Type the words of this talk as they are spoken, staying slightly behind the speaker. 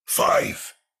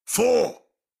5, 4,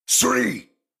 3,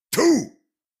 2,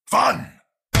 1.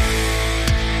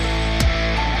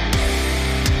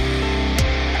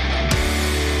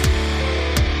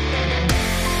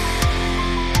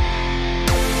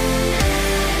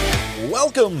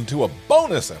 Welcome to a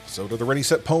bonus episode of the Ready,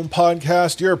 Set, Pwn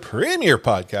podcast, your premier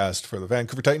podcast for the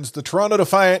Vancouver Titans, the Toronto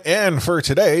Defiant, and for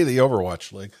today, the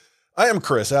Overwatch League. I am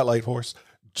Chris at Lighthorse,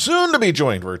 soon to be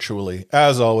joined virtually,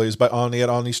 as always, by Omni at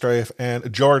OmniStrafe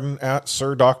and Jordan at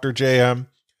Sir Dr. JM.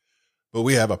 But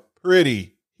we have a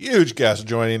pretty huge guest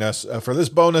joining us for this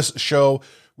bonus show.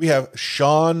 We have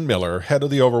Sean Miller, head of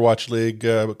the Overwatch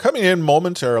League, coming in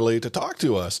momentarily to talk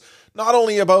to us. Not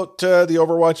only about the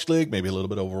Overwatch League, maybe a little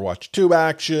bit of Overwatch 2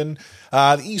 action,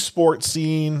 the esports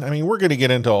scene. I mean, we're going to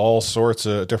get into all sorts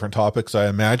of different topics, I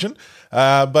imagine.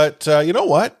 But you know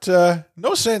what?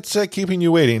 No sense keeping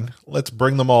you waiting. Let's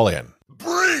bring them all in.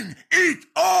 Bring it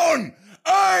on!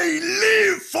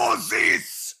 I live for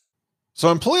this! So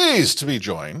I'm pleased to be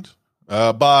joined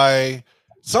by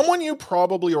someone you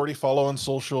probably already follow on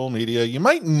social media. You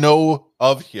might know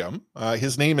of him.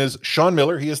 His name is Sean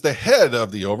Miller. He is the head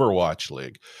of the Overwatch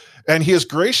League, and he has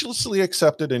graciously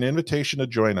accepted an invitation to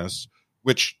join us,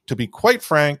 which, to be quite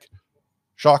frank,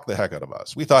 shocked the heck out of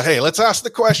us. We thought, hey, let's ask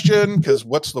the question, because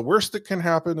what's the worst that can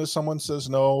happen is someone says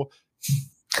no.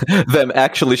 Them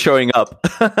actually showing up.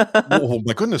 Oh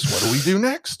my goodness, what do we do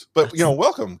next? But,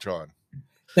 welcome, John.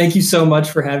 Thank you so much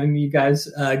for having me, you guys.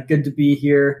 Good to be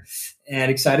here and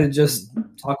excited to just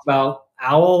talk about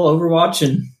OWL, Overwatch,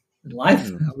 and life,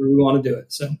 however we want to do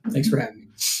it. So thanks for having me.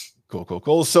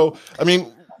 Cool. So,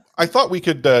 I thought we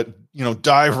could,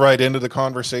 dive right into the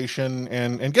conversation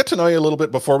and get to know you a little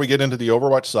bit before we get into the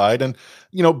Overwatch side. And,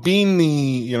 being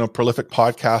the, prolific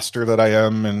podcaster that I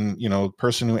am and,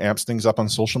 person who amps things up on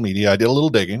social media, I did a little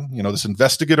digging, this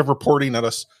investigative reporting that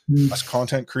us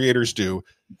content creators do.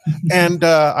 And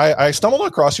I stumbled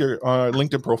across your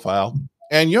LinkedIn profile,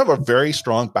 and you have a very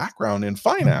strong background in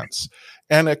finance.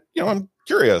 And, I'm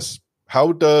curious,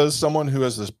 how does someone who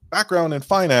has this background in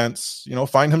finance,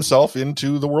 find himself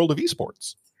into the world of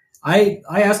esports? I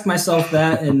ask myself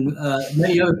that, and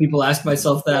many other people ask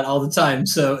myself that all the time.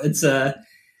 So it's a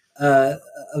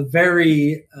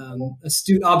very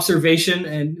astute observation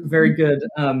and very good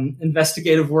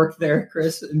investigative work there,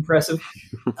 Chris. Impressive.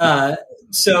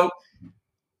 So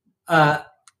a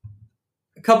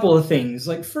couple of things.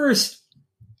 Like, first,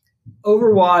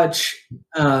 Overwatch,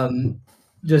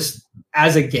 just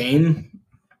as a game,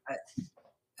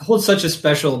 holds such a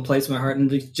special place in my heart, and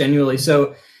just genuinely.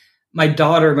 So my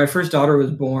first daughter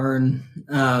was born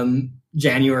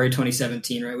January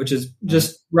 2017, right, which is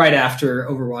just right after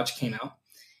Overwatch came out.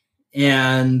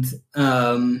 And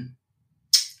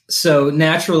so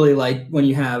naturally, like, when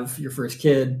you have your first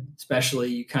kid, especially,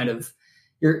 you kind of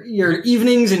your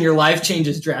evenings and your life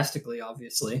changes drastically,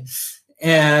 obviously.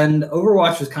 And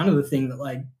Overwatch was kind of the thing that,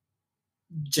 like,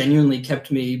 genuinely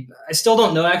kept me. I still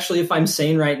don't know actually if I'm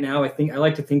sane right now. I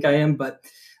like to think I am, but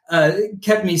it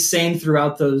kept me sane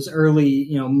throughout those early,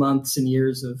 months and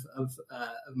years of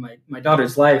my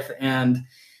daughter's life. And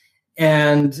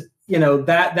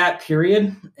that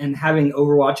period and having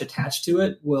Overwatch attached to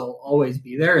it will always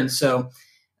be there. And so,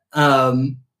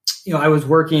 I was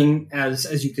working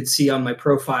as you could see on my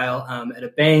profile, at a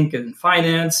bank and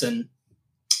finance, and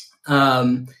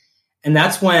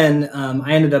that's when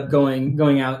I ended up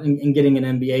going out and getting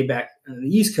an MBA back on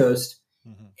the East Coast.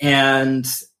 Mm-hmm. And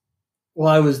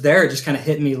while I was there, it just kind of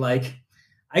hit me like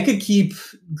I could keep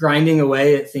grinding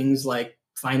away at things like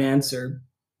finance or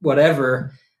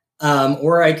whatever,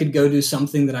 or I could go do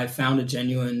something that I found a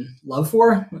genuine love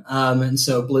for. And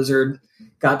so Blizzard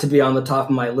got to be on the top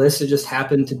of my list. It just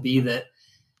happened to be that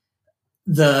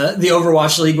the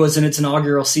Overwatch League was in its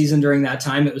inaugural season during that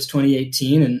time. It was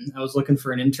 2018, and I was looking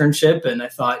for an internship, and I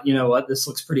thought, you know what, this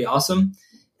looks pretty awesome.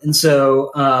 And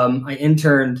so I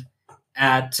interned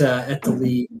at the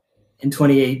league in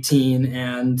 2018,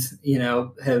 and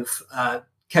have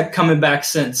kept coming back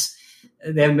since.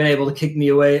 They haven't been able to keep me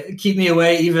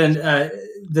away, even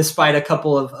despite a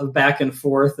couple of back and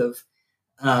forth of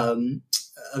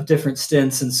different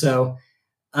stints. And so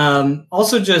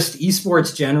also just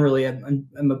esports generally,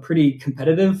 I'm a pretty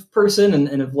competitive person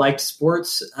and have liked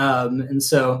sports. And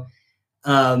so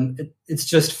it's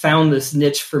just found this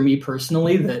niche for me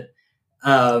personally that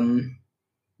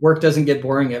work doesn't get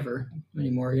boring ever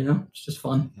anymore. It's just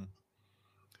fun.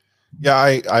 Yeah,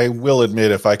 I will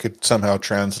admit, if I could somehow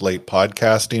translate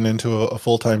podcasting into a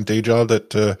full-time day job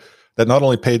that not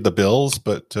only paid the bills,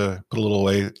 but put a little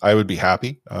away, I would be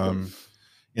happy.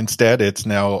 Instead, it's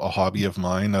now a hobby of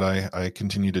mine that I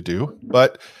continue to do.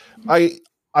 But I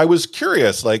I was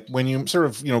curious, like when you sort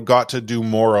of, got to do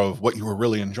more of what you were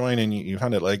really enjoying and you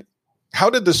found it, like, how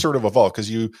did this sort of evolve?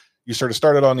 Because you sort of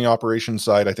started on the operations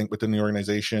side, I think, within the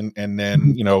organization. And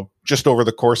then, just over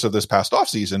the course of this past off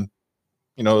season,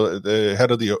 the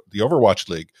head of the Overwatch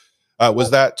League,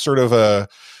 was that sort of a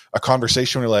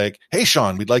conversation where like, hey,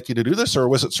 Sean, we'd like you to do this? Or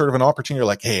was it sort of an opportunity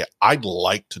like, hey, I'd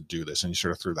like to do this? And you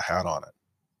sort of threw the hat on it?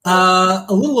 A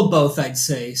little of both, I'd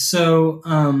say. So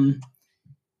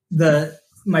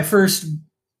my first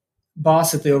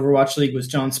boss at the Overwatch League was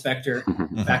John Spector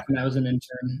back when I was an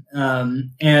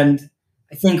intern. And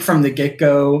I think from the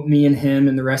get-go, me and him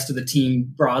and the rest of the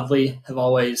team broadly have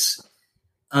always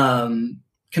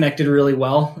connected really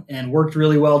well and worked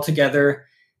really well together.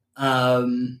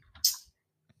 And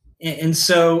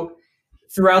so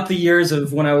throughout the years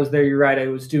of when I was there, you're right, I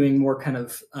was doing more kind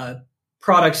of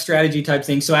product strategy type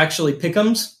things. So actually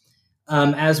Pick'ems,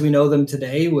 as we know them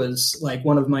today, was like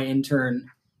one of my intern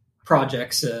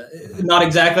projects. Not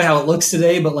exactly how it looks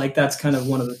today, but like that's kind of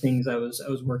one of the things I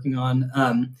was working on.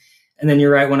 And then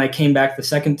you're right, when I came back the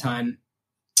second time,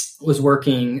 was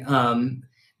working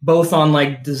both on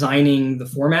like designing the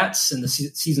formats and the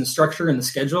season structure and the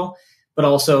schedule, but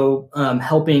also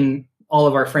helping all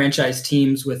of our franchise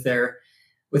teams with their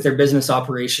business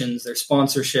operations, their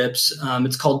sponsorships.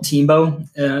 It's called Teambo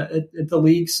at the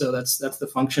league. So that's the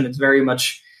function. It's very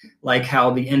much like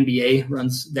how the NBA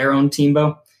runs their own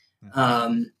Teambo.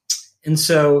 And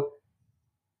so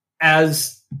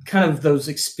as kind of those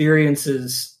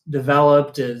experiences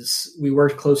developed, as we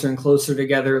worked closer and closer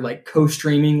together, like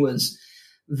co-streaming was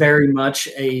very much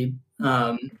a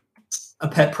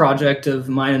pet project of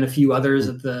mine and a few others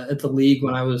at the league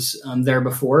when I was there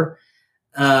before.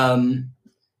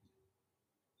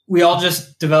 We all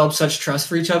just developed such trust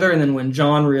for each other. And then when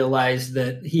John realized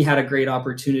that he had a great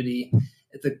opportunity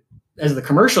as the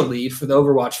commercial lead for the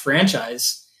Overwatch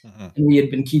franchise, and we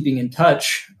had been keeping in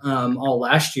touch all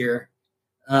last year,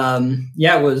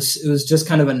 it was just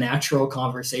kind of a natural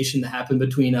conversation that happened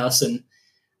between us. And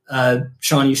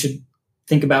Sean, you should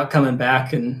think about coming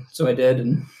back. And so I did.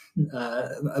 And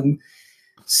I'm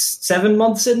 7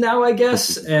 months in now, I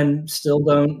guess, and still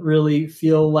don't really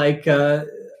feel like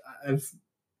I've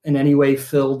in any way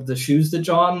filled the shoes that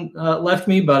John left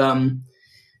me. But I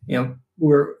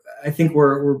think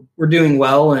we're doing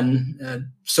well, and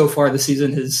so far the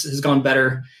season has gone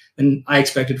better than I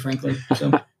expected, frankly.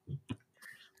 So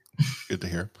good to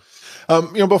hear.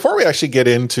 Before we actually get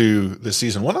into the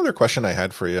season, one other question I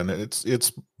had for you, and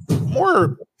it's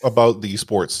more about the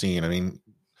esports scene. I mean,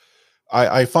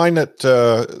 I find that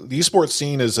the esports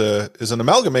scene is an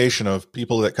amalgamation of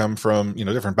people that come from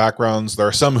different backgrounds. There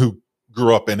are some who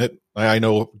grew up in it. I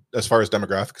know as far as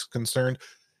demographics concerned,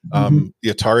 the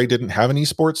Atari didn't have an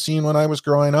esports scene when I was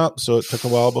growing up, so it took a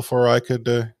while before I could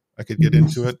get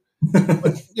into it.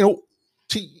 But,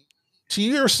 to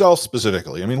yourself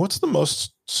specifically, I mean, what's the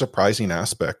most surprising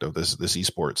aspect of this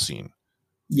esports scene?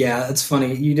 Yeah, it's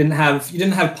funny. You didn't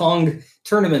have Pong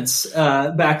tournaments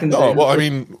back in the day. Oh, well, I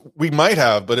mean, we might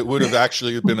have, but it would have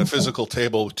actually been a physical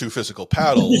table with two physical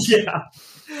paddles. Yeah.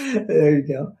 There you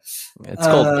go. It's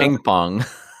called ping pong.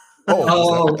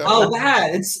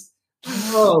 That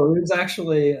it's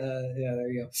actually there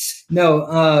you go.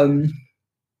 No,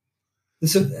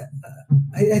 so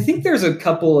I think there's a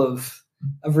couple of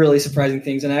really surprising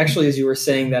things, and actually, as you were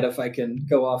saying that, if I can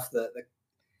go off the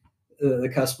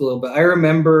cusp a little bit, I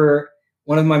remember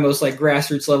one of my most like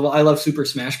grassroots level. I love Super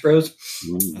Smash Bros.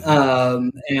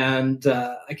 And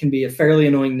I can be a fairly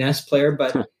annoying NES player,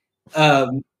 but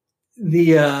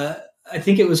I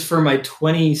think it was for my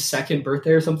 22nd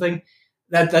birthday or something.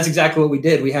 That's exactly what we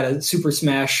did. We had a Super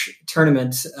Smash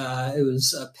tournament. It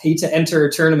was a pay to enter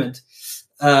tournament.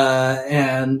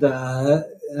 And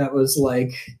that was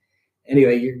like,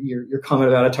 anyway, your comment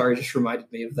about Atari just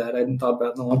reminded me of that. I hadn't thought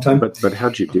about it in a long time. But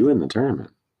how'd you do in the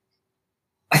tournament?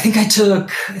 I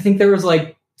think there was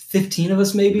like 15 of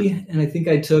us maybe. And I think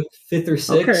I took 5th or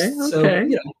 6th. Okay. So,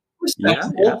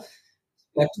 respectable. Yeah.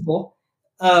 Respectable.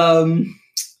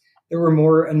 There were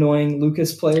more annoying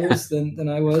Lucas players than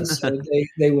I was, so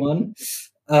they won.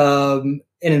 And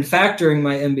in fact, during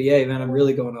my MBA, man, I'm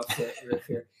really going off the riff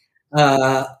here.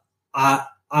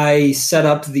 I set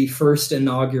up the first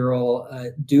inaugural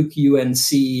Duke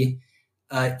UNC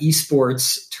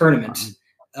esports tournament,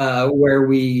 where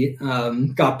we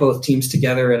got both teams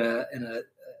together in an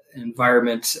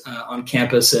environment on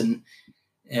campus and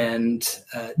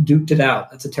duked it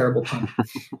out. That's a terrible pun,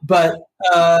 but.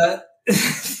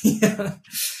 Yeah.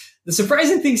 The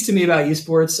surprising things to me about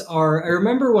esports are, I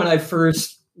remember when I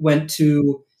first went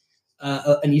to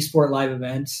an esport live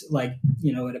event, like,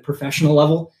 at a professional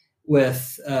level,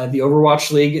 with the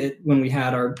Overwatch League when we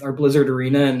had our Blizzard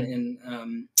Arena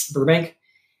in Burbank.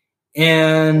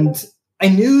 And I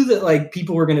knew that like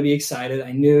people were going to be excited.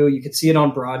 I knew you could see it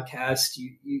on broadcast.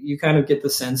 You kind of get the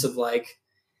sense of like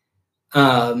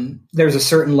there's a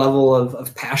certain level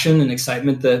of passion and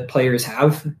excitement that players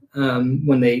have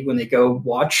when they go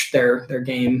watch their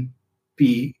game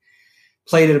be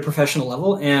played at a professional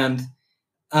level. And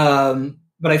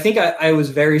but I think I was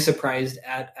very surprised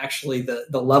at actually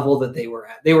the level that they were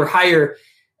at. They were higher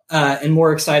and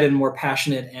more excited and more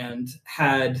passionate and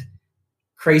had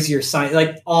crazier science,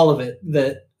 like all of it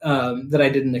that I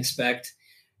didn't expect.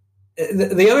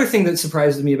 The other thing that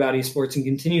surprised me about esports and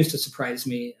continues to surprise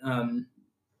me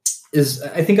is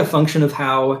I think a function of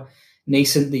how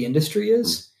nascent the industry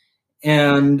is,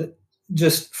 and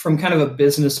just from kind of a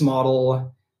business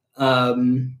model,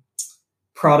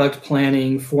 product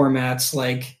planning, formats,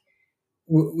 like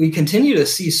we continue to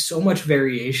see so much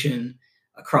variation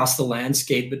across the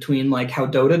landscape between like how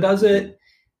Dota does it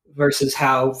versus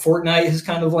how Fortnite has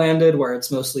kind of landed, where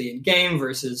it's mostly in game,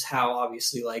 versus how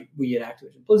obviously like we at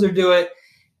Activision Blizzard do it.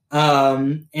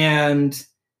 And,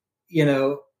 you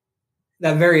know,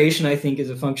 that variation, I think, is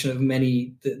a function of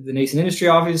the nascent industry,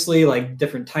 obviously, like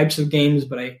different types of games.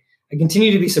 But I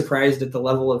continue to be surprised at the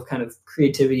level of kind of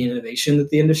creativity and innovation that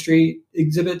the industry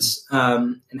exhibits,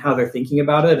 and how they're thinking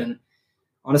about it. And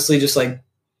honestly, just like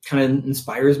kind of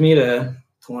inspires me to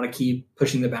want to keep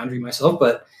pushing the boundary myself.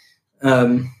 But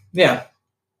yeah,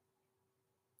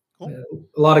 cool.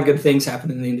 A lot of good things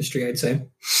happen in the industry, I'd say.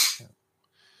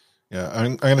 Yeah,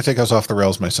 I'm going to take us off the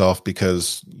rails myself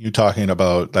because you talking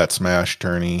about that Smash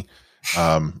tourney.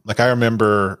 Like I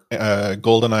remember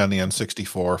GoldenEye on the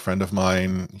N64, a friend of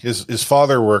mine, his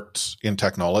father worked in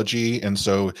technology. And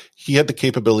so he had the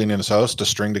capability in his house to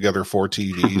string together 4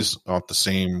 TVs off the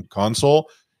same console.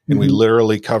 And we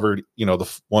literally covered, you know,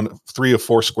 3 of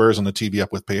 4 squares on the TV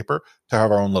up with paper to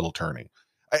have our own little tourney.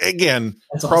 Again,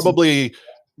 that's probably awesome.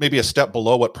 Maybe a step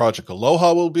below what Project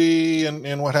Aloha will be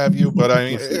and what have you. But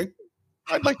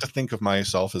I'd like to think of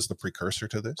myself as the precursor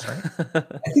to this. Right?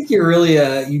 I think you're really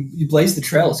you blaze the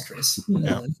trails, Chris.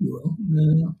 Yeah. If you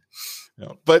will.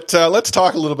 Yeah. But let's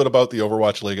talk a little bit about the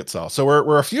Overwatch League itself. So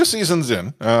we're a few seasons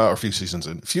in, a few seasons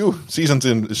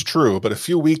in is true, but a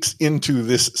few weeks into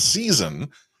this season,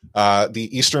 the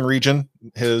Eastern region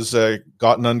has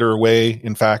gotten underway.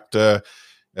 In fact,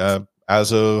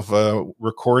 as of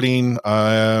recording,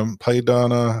 played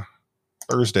on a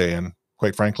Thursday, and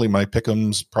quite frankly, my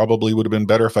pick'ems probably would have been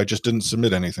better if I just didn't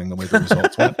submit anything the way the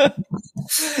results went.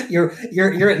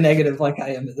 You're at negative like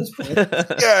I am at this point.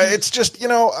 Yeah, it's just, you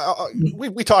know,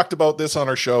 we talked about this on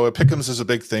our show. Pick'ems is a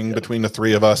big thing between the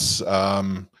three of us.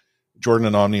 Jordan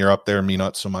and Omni are up there, me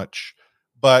not so much.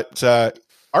 But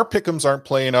our pick'ems aren't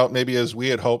playing out maybe as we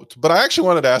had hoped. But I actually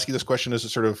wanted to ask you this question as a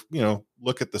sort of, you know,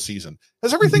 look at the season.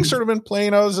 Has everything sort of been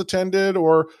playing out as intended?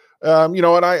 Or, you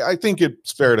know, and I think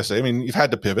it's fair to say, I mean, you've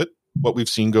had to pivot what we've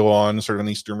seen go on sort of in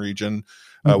the Eastern region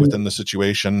within the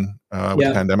situation with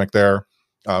the pandemic there.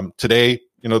 Today,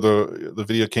 you know, the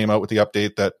video came out with the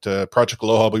update that Project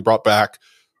Aloha will be brought back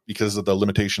because of the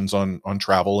limitations on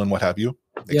travel and what have you.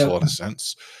 Makes a lot of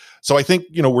sense. So I think,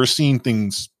 you know, we're seeing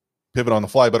things pivot on the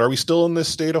fly, but are we still in this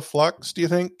state of flux, do you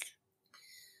think?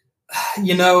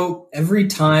 You know, every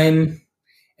time,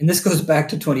 and this goes back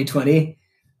to 2020,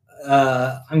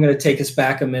 I'm going to take us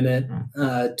back a minute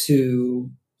to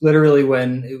literally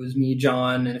when it was me,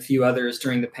 John, and a few others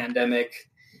during the pandemic.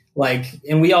 Like,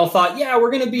 and we all thought, yeah,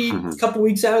 we're going to be a couple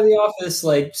weeks out of the office,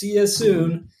 like, see you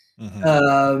soon.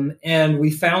 And we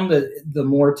found that the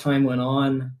more time went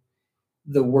on,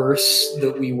 the worse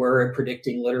that we were at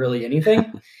predicting literally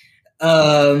anything.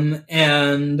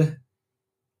 And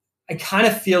I kind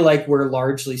of feel like we're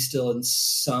largely still in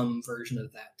some version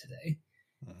of that today.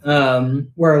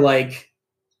 Where like,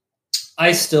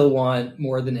 I still want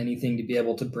more than anything to be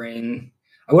able to bring,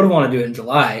 I would want to do it in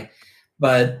July,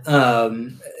 but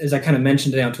as I kind of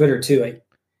mentioned today on Twitter too,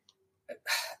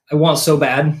 I want so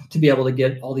bad to be able to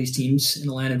get all these teams in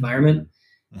a LAN environment.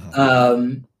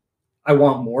 I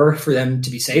want more for them to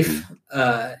be safe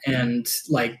and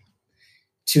like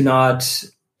to not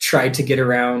try to get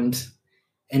around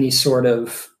any sort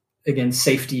of, again,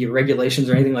 safety regulations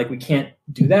or anything. Like, we can't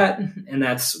do that, and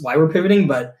that's why we're pivoting.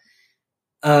 But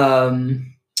I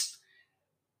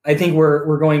think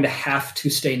we're going to have to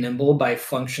stay nimble by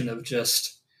function of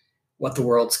just what the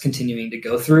world's continuing to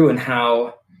go through and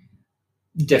how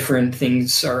different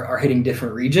things are hitting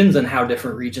different regions and how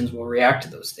different regions will react to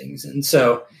those things. And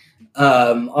so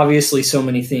obviously so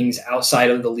many things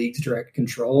outside of the league's direct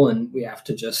control, and we have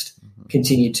to just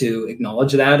continue to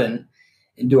acknowledge that and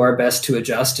do our best to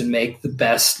adjust and make the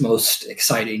best, most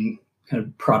exciting kind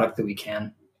of product that we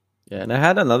can. Yeah, and I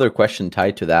had another question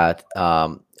tied to that.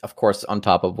 Of course, on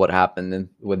top of what happened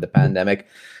with the pandemic,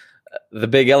 the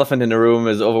big elephant in the room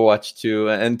is Overwatch 2.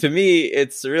 And to me,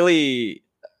 it's really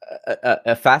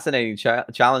a fascinating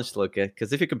challenge to look at,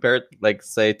 because if you compare it, like,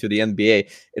 say, to the NBA,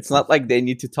 it's not like they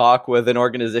need to talk with an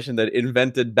organization that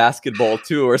invented basketball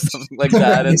 2 or something like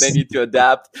that, and they need to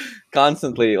adapt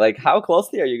constantly. Like, how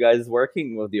closely are you guys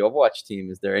working with the Overwatch team?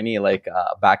 Is there any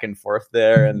back and forth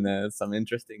there, and some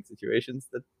interesting situations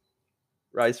that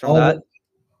rise from that?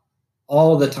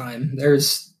 All the time.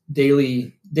 There's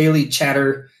daily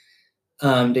chatter,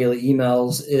 daily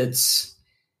emails. It's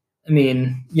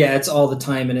all the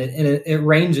time, and it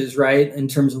ranges, right, in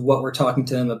terms of what we're talking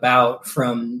to them about,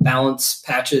 from balance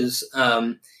patches.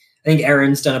 I think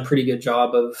Aaron's done a pretty good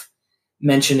job of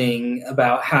mentioning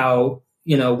about how,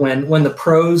 when the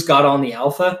pros got on the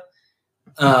alpha,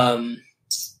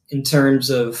 in terms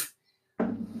of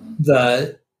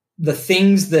the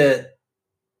things that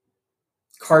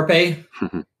Carpe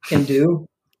can do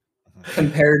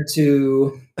compared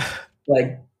to,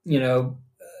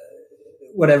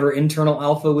 whatever internal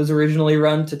alpha was originally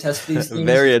run to test these things.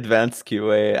 Very advanced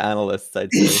QA analysts,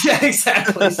 I'd say. Yeah,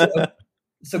 exactly.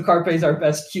 So Carpe's our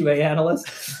best QA analyst,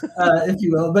 if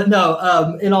you will. But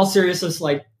no, in all seriousness,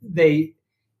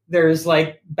 there's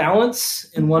balance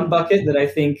in one bucket that I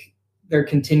think there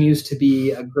continues to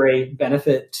be a great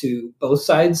benefit to both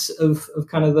sides of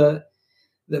kind of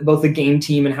both the game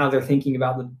team and how they're thinking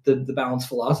about the balance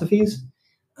philosophies.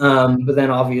 But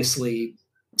then obviously,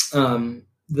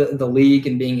 the league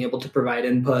and being able to provide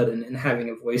input and having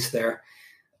a voice there.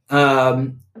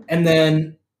 And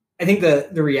then I think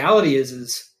the reality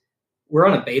is we're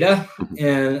on a beta,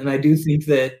 and I do think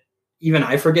that even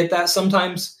I forget that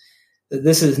sometimes, that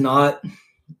this is not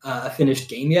a finished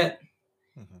game yet.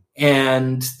 Mm-hmm.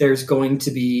 And there's going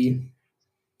to be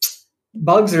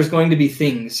bugs, there's going to be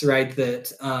things, right,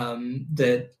 that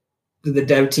the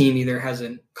dev team either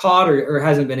hasn't caught or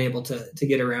hasn't been able to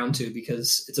get around to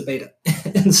because it's a beta.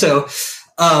 And so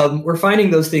we're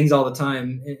finding those things all the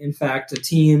time. In fact, a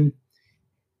team,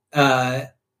 sent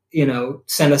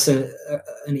us an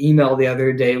email the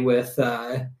other day with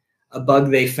a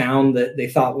bug they found that they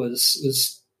thought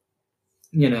was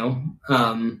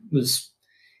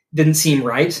didn't seem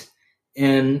right.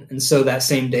 And so that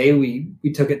same day we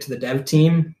took it to the dev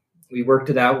team. We worked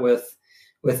it out with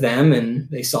them, and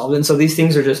they solved it. And so these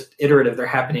things are just iterative. They're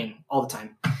happening all the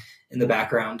time in the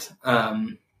background.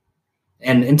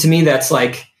 And to me, that's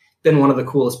been one of the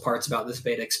coolest parts about this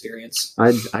beta experience.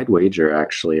 I'd wager,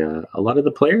 actually, a lot of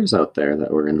the players out there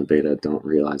that were in the beta don't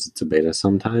realize it's a beta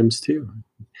sometimes too.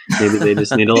 Maybe they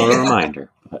just need a little reminder,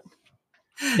 but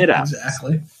it happens.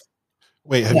 Exactly.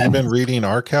 Wait, have you been reading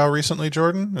RCal recently,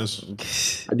 Jordan?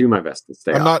 I do my best to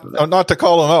stay. I'm not to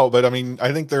call him out, but I mean,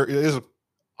 I think there is.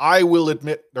 I will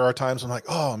admit there are times I'm like,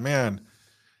 oh man,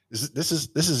 this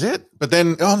is it. But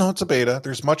then, oh no, it's a beta.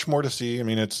 There's much more to see. I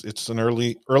mean, it's an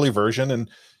early version, and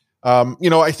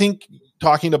I think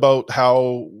talking about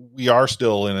how we are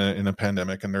still in a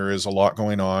pandemic and there is a lot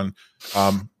going on.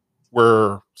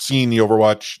 We're seeing the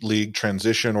Overwatch League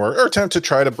transition or attempt to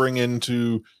try to bring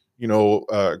into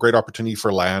a great opportunity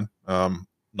for LAN. Not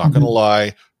going to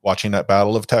lie, watching that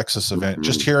Battle of Texas event,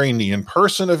 just hearing the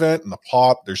in-person event and the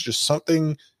pop, there's just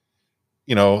something,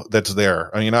 that's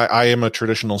there. I mean, I am a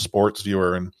traditional sports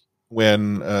viewer, and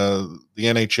when the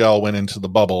NHL went into the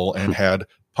bubble and had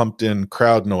pumped in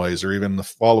crowd noise, or even the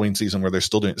following season where they're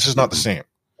still doing, this is not the same.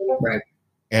 Right.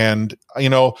 And,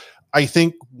 I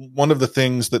think one of the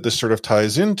things that this sort of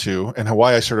ties into, and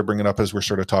why I sort of bring it up as we're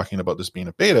sort of talking about this being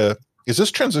a beta, is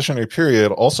this transitionary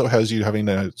period also has you having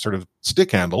to sort of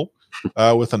stick handle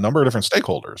with a number of different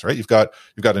stakeholders, right? You've got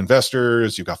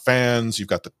investors, you've got fans, you've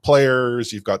got the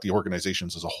players, you've got the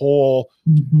organizations as a whole.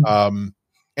 Mm-hmm.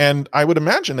 And I would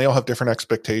imagine they all have different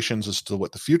expectations as to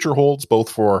what the future holds, both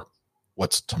for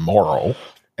what's tomorrow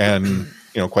and,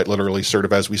 quite literally sort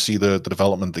of as we see the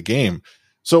development of the game.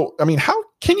 So, I mean, how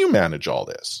can you manage all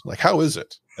this? How is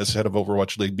it as head of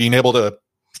Overwatch League being able to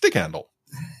stick handle?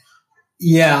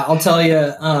 Yeah, I'll tell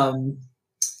you,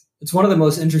 it's one of the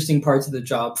most interesting parts of the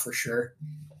job for sure.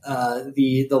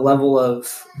 The level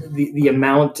of the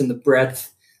amount and the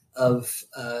breadth of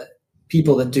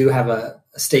people that do have a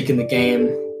stake in the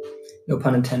game, no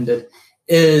pun intended,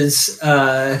 is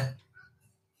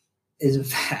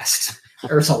vast.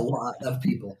 There's a lot of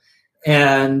people.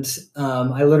 And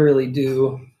I literally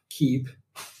do keep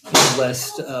a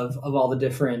list of all the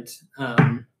different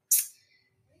kind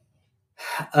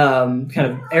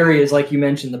of areas, like you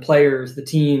mentioned, the players, the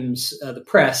teams, the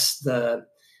press, the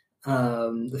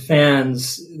the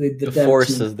fans, the The dev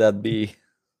forces team. that be.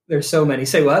 There's so many.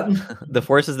 Say what? The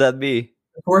forces that be.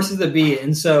 The forces that be.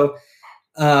 And so,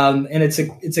 and it's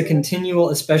a continual,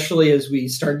 especially as we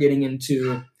start getting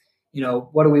into,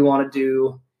 what do we want to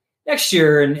do next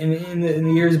year and in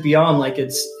the years beyond. Like,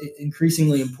 it's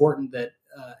increasingly important that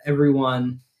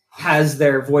everyone has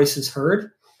their voices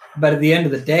heard. But at the end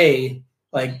of the day,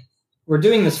 like, we're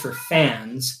doing this for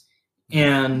fans,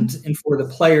 and for the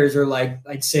players are, like,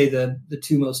 I'd say the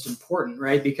two most important,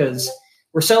 right? Because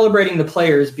we're celebrating the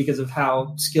players because of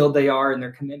how skilled they are and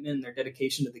their commitment and their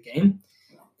dedication to the game.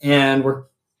 And we're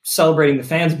celebrating the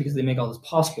fans because they make all this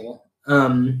possible.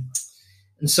 And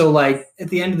so, like, at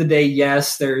the end of the day,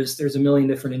 yes, there's a million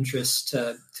different interests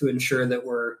to ensure that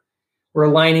we're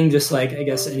aligning, just like, I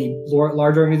guess, any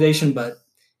large organization. But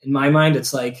in my mind,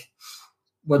 it's like,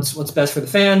 what's best for the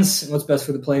fans and what's best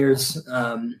for the players,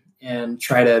 and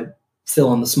try to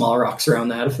fill in the small rocks around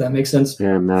that, if that makes sense.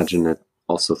 Yeah, I imagine it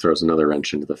also throws another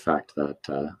wrench into the fact that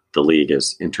the league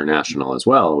is international as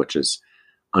well, which is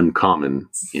uncommon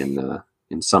in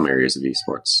some areas of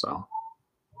esports. So,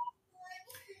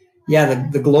 yeah,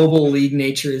 the global league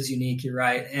nature is unique. You're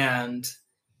right, and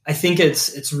I think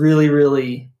it's really,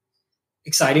 really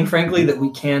exciting, frankly, that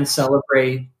we can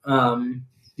celebrate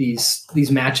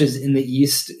these matches in the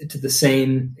East to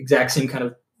the exact same kind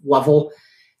of level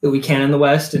that we can in the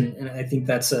West, and I think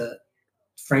that's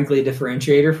frankly a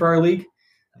differentiator for our league.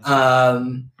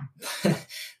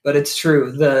 But it's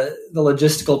true, the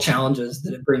logistical challenges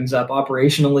that it brings up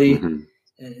operationally,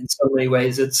 in so many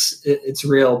ways, it's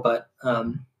real. But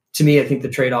to me, I think the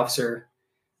trade-offs are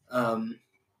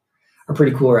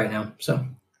pretty cool right now. So,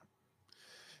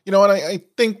 and I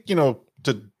think,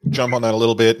 to jump on that a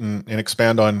little bit and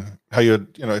expand on how you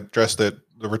address that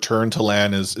the return to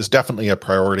LAN is definitely a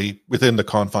priority within the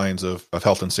confines of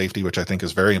health and safety, which I think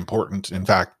is very important. In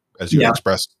fact, as you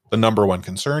expressed, the number one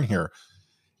concern here.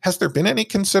 Has there been any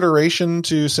consideration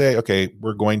to say, okay,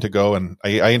 we're going to go, and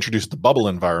I introduced the bubble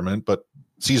environment, but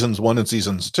seasons 1 and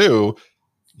seasons 2,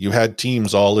 you had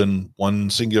teams all in one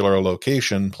singular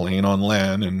location playing on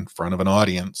LAN in front of an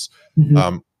audience.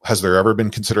 Mm-hmm. Has there ever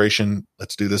been consideration,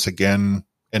 let's do this again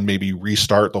and maybe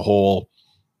restart the whole,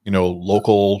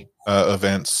 local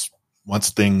events once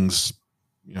things,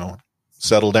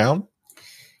 settle down?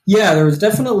 Yeah, there was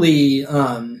definitely,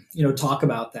 talk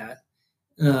about that.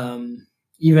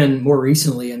 Even more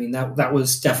recently, I mean, that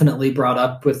was definitely brought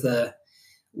up with the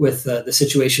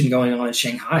situation going on in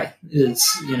Shanghai.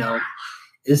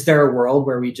 Is there a world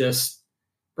where we just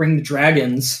bring the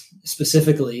Dragons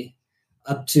specifically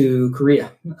up to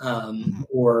Korea,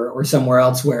 or somewhere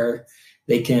else where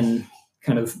they can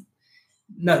kind of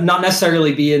not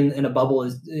necessarily be in a bubble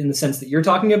in the sense that you're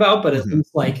talking about, but at least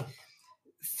like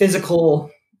physical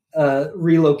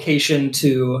relocation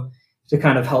to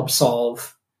kind of help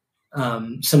solve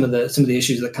some of the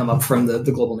issues that come up from the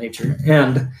global nature.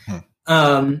 And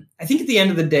I think at the end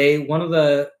of the day, one of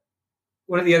the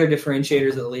other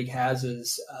differentiators that the league has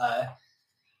is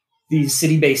these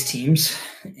city-based teams.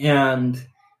 And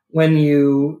when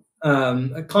you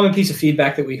a common piece of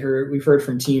feedback that we've heard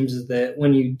from teams is that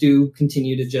when you do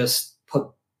continue to just put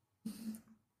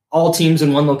all teams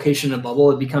in one location in a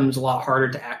bubble, it becomes a lot harder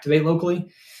to activate locally.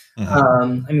 I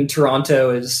mean, Toronto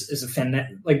is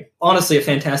honestly a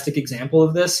fantastic example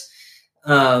of this.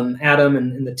 Adam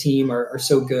and the team are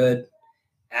so good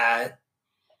at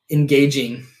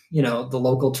engaging, the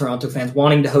local Toronto fans,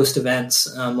 wanting to host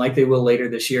events like they will later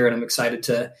this year, and I'm excited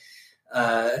to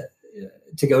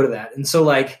go to that. And so,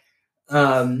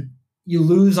 you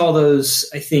lose all those,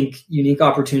 I think, unique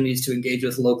opportunities to engage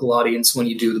with local audience when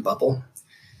you do the bubble.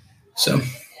 So,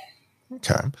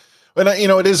 okay. And,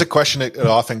 it is a question that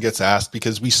often gets asked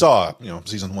because we saw,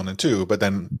 season 1 and 2, but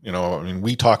then,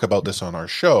 we talk about this on our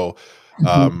show.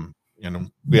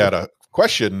 We had a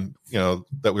question,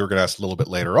 that we were going to ask a little bit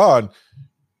later on.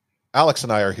 Alex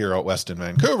and I are here out west in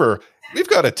Vancouver. We've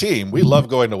got a team. We love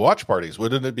going to watch parties.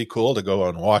 Wouldn't it be cool to go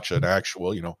and watch an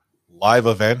actual, live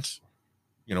event?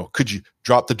 Could you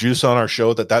drop the juice on our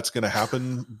show that that's going to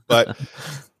happen? But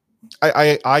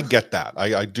I get that.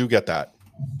 I do get that.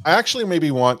 I actually maybe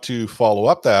want to follow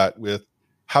up that with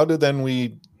how do then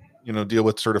we, deal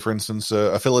with sort of, for instance,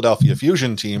 a Philadelphia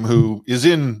Fusion team who is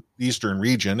in the Eastern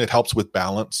region. It helps with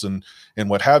balance and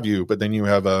what have you. But then you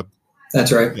have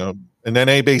that's right. An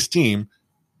NA-based team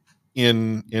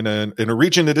in a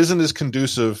region that isn't as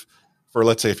conducive for,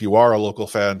 let's say, if you are a local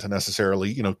fan to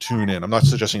necessarily, tune in. I'm not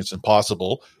suggesting it's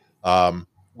impossible.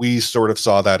 We sort of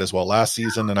saw that as well last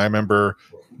season. And I remember,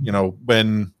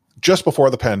 when just before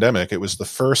the pandemic, it was the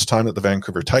first time that the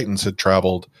Vancouver Titans had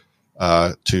traveled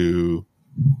to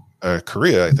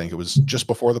Korea. I think it was just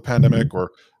before the pandemic,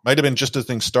 or might have been just as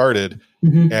things started.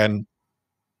 And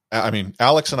I mean,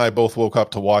 Alex and I both woke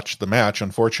up to watch the match.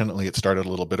 Unfortunately, it started a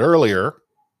little bit earlier,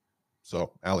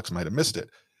 so Alex might have missed it.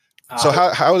 So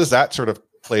how does that sort of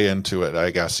play into it?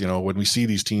 I guess, when we see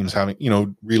these teams having,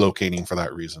 relocating for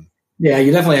that reason. Yeah,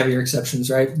 you definitely have your exceptions,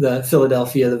 right? The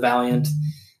Philadelphia, the Valiant,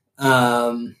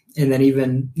 and then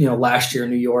even last year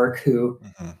New York, who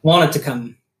wanted to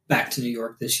come back to New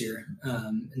York this year,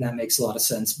 and that makes a lot of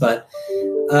sense. But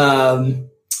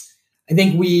I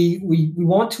think we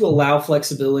want to allow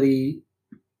flexibility,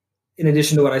 in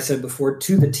addition to what I said before,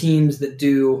 to the teams that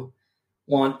do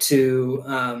want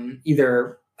to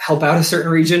either help out a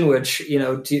certain region, which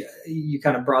you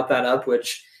kind of brought that up,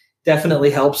 which definitely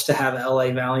helps to have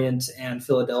LA Valiant and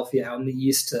Philadelphia out in the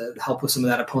East to help with some of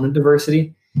that opponent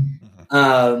diversity.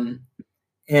 And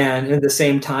at the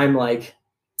same time,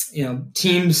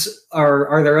 teams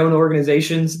are their own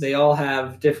organizations. They all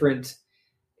have different,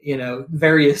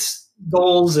 various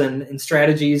goals and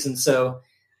strategies. And so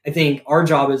I think our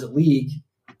job as a league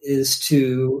is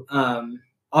to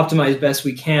optimize best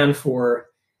we can for,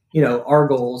 our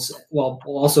goals while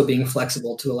also being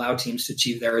flexible to allow teams to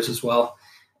achieve theirs as well.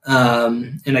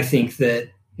 And I think that,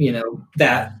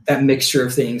 that mixture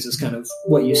of things is kind of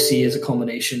what you see as a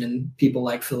culmination in people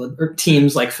like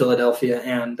teams like Philadelphia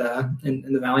and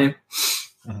the Valiant.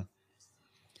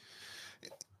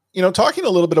 Talking a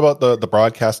little bit about the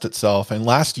broadcast itself, and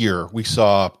last year we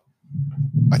saw,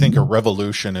 I think, a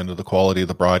revolution into the quality of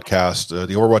the broadcast. The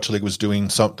Overwatch League was doing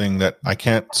something that I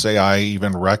can't say I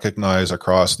even recognize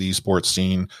across the esports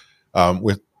scene.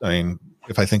 If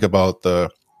I think about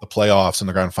the playoffs and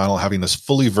the grand final, having this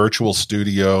fully virtual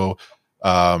studio,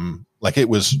 it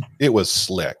was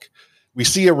slick. We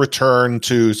see a return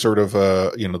to sort of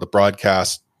the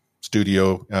broadcast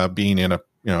studio being in I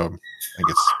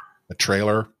guess a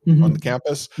trailer on the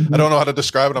campus. I don't know how to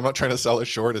describe it. I'm not trying to sell it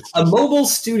short. It's a mobile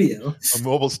studio. A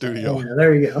mobile studio. Yeah,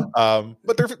 there you go.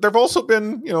 But there've also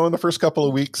been, in the first couple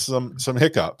of weeks, some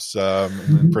hiccups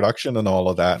in production and all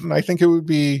of that. And I think it would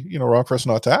be, wrong for us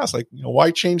not to ask, why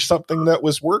change something that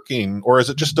was working? Or is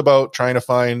it just about trying to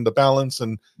find the balance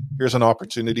and here's an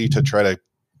opportunity to try to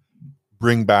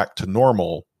bring back to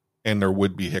normal, and there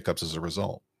would be hiccups as a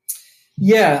result?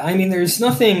 Yeah, I mean, there's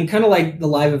nothing kind of like the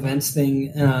live events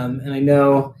thing. And I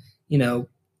know,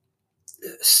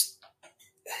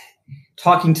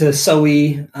 talking to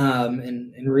Zoe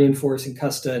and reinforcing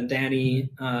Custa and Danny,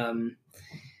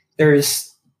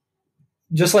 there's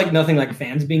just nothing like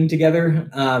fans being together.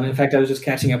 In fact, I was just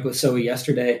catching up with Zoe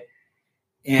yesterday,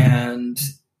 and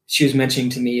she was mentioning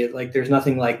to me, there's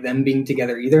nothing like them being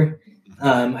together either.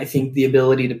 I think the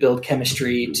ability to build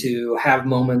chemistry, to have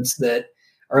moments that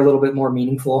are a little bit more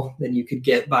meaningful than you could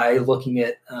get by looking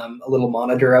at a little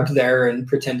monitor up there and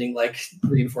pretending like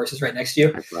Reinforce right next to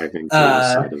you. Driving to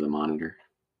the side of the monitor.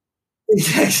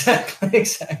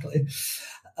 Exactly.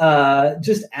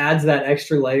 Just adds that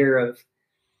extra layer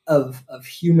of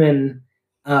human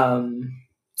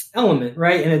element,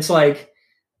 right? And it's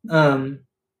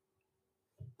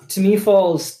to me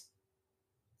falls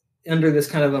under this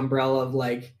kind of umbrella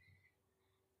of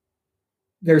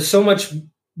there's so much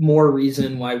more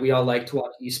reason why we all like to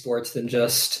watch esports than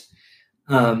just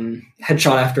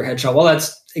headshot after headshot. Well,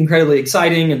 that's incredibly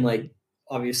exciting and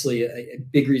obviously a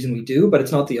big reason we do, but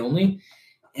it's not the only.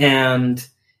 And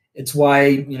it's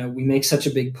why, we make such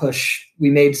a big push. We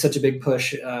made such a big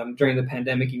push during the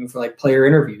pandemic, even for player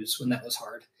interviews when that was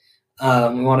hard.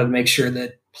 We wanted to make sure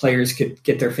that players could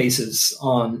get their faces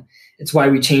on. It's why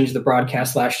we changed the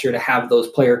broadcast last year to have those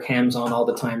player cams on all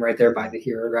the time right there by the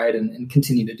hero, right? And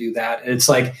continue to do that. And it's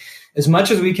as much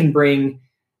as we can bring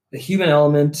the human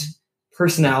element,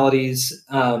 personalities,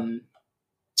 and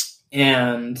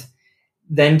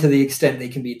then to the extent they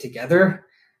can be together,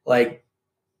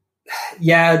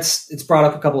 it's brought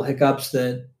up a couple of hiccups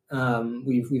that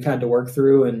we've had to work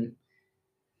through, and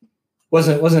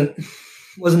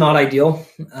was not ideal.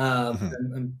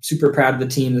 I'm super proud of the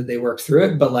team that they worked through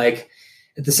it, but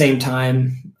at the same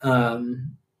time, I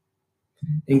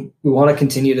think we want to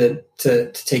continue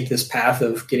to take this path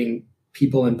of getting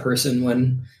people in person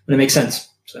when it makes sense.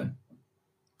 So,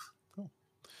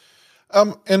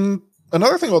 and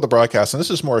another thing about the broadcast, and this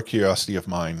is more a curiosity of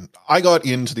mine, I got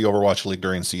into the Overwatch League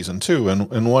during Season 2,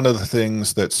 and one of the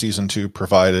things that Season 2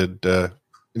 provided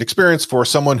an experience for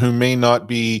someone who may not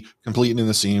be completely in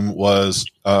the scene was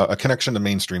a connection to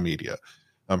mainstream media.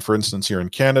 For instance, here in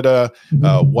Canada,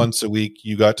 once a week,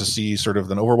 you got to see sort of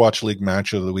an Overwatch League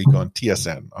match of the week on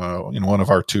TSN, in one of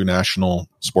our two national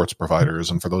sports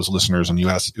providers. And for those listeners in the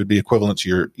US, it would be equivalent to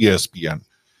your ESPN.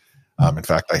 In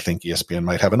fact, I think ESPN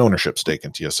might have an ownership stake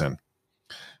in TSN.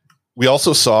 We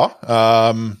also saw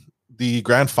the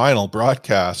grand final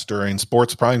broadcast during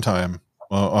sports primetime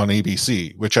on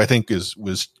ABC, which I think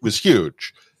was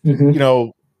huge. Mm-hmm. You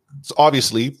know, it's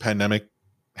obviously pandemic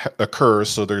occurs,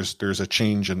 so there's a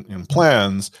change in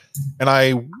plans. And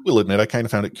I will admit, I kind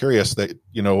of found it curious that,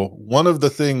 you know, one of the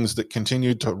things that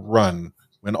continued to run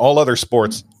when all other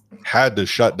sports had to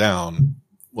shut down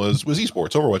was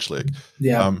esports, Overwatch League.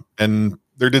 Yeah. And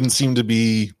there didn't seem to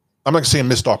be, I'm not going to say a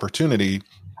missed opportunity,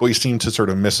 but we seem to sort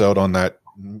of miss out on that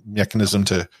mechanism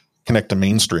to connect to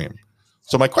mainstream.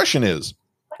 So my question is,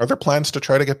 are there plans to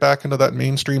try to get back into that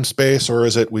mainstream space, or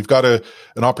is it we've got an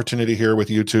opportunity here with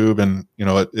YouTube, and you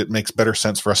know it makes better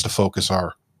sense for us to focus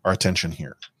our attention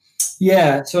here?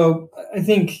 Yeah, so I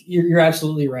think you're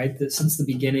absolutely right that since the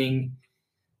beginning,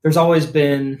 there's always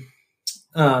been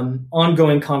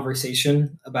ongoing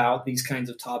conversation about these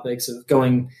kinds of topics of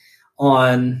going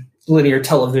on linear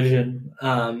television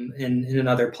and in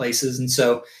other places, and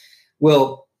so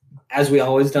we'll, as we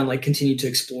always done, like continue to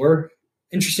explore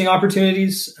interesting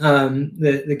opportunities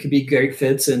that could be great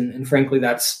fits, and frankly,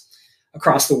 that's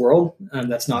across the world.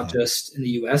 That's not just in the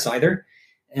U.S. either.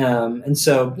 And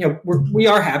so, you know, we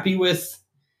are happy with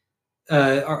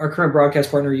our current broadcast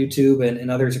partner, YouTube,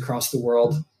 and others across the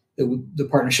world, the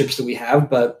partnerships that we have.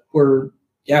 But we're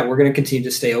going to continue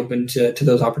to stay open to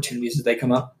those opportunities as they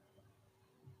come up.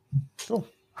 Cool.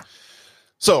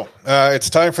 So it's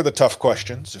time for the tough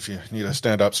questions. If you need a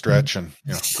stand-up stretch and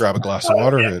grab a glass of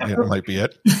water, it might be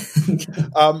it.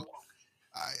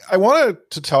 I wanted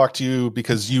to talk to you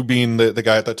because you being the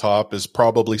guy at the top is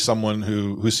probably someone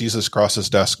who sees this across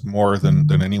his desk more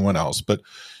than anyone else. But,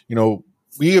 you know,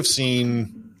 we have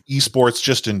seen esports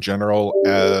just in general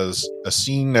as a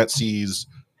scene that sees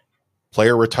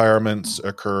player retirements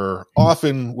occur,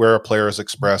 often where a player has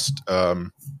expressed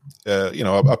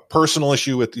a personal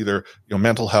issue with either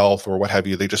mental health or what have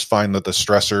you. They just find that the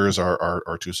stressors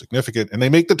are too significant, and they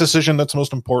make the decision that's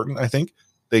most important. I think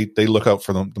they look out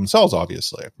for themselves,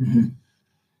 obviously. Mm-hmm.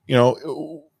 You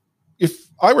know, if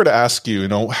I were to ask you,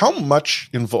 how much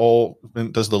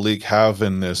involvement does the league have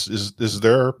in this? Is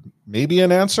there maybe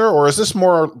an answer, or is this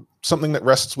more something that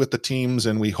rests with the teams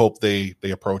and we hope they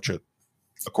approach it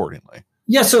accordingly?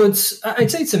 Yeah, so I'd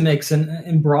say it's a mix,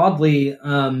 and broadly,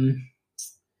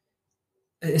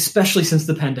 especially since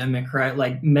the pandemic, right?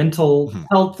 Like mental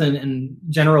health and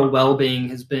general well-being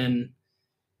has been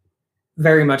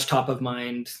very much top of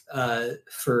mind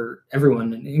for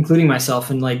everyone, including myself.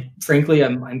 And like, frankly,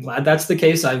 I'm glad that's the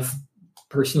case. I've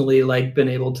personally been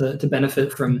able to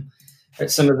benefit from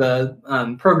some of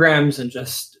the programs and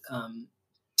just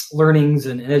learnings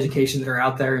and education that are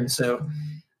out there. And so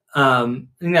I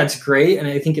think that's great. And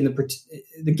I think in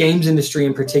the games industry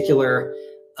in particular,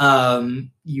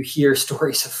 you hear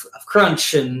stories of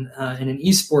crunch, and in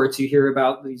esports, you hear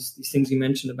about these things you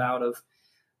mentioned about of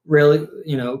really,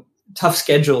 tough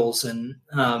schedules. And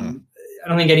I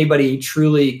don't think anybody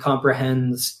truly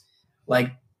comprehends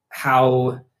like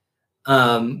how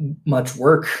much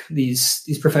work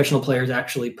these professional players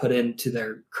actually put into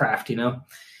their craft,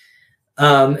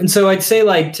 and so I'd say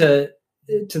to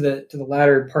the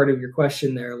latter part of your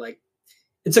question there, like,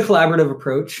 it's a collaborative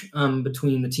approach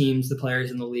between the teams, the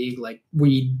players, and the league. Like,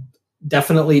 we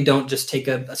definitely don't just take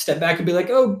a step back and be like,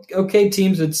 "Oh, okay,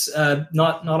 teams, it's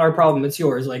not our problem, it's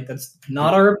yours." Like, that's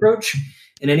not our approach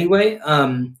in any way.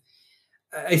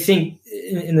 I think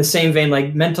in the same vein,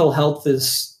 like, mental health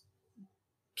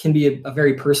can be a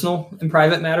very personal and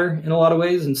private matter in a lot of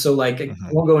ways, and so I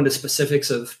won't go into specifics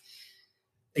of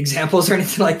examples or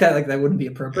anything like that. Like, that wouldn't be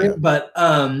appropriate, but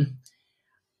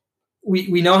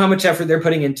we know how much effort they're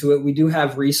putting into it. We do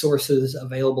have resources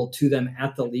available to them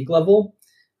at the league level.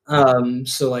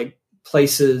 So like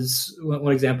places,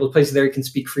 one example, places there can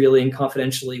speak freely and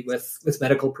confidentially with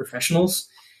medical professionals.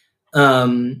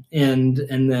 And then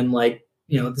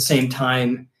at the same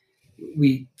time,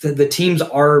 the teams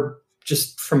are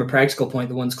just from a practical point,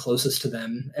 the ones closest to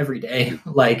them every day,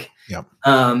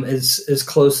 as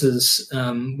close as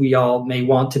we all may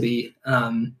want to be,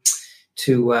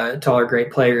 to all our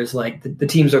great players. Like the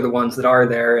teams are the ones that are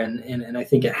there. And I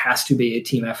think it has to be a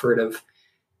team effort of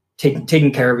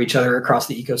taking care of each other across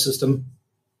the ecosystem.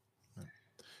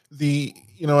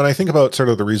 And I think about sort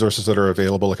of the resources that are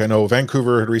available. Like, I know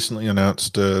Vancouver had recently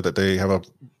announced that they have a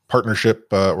partnership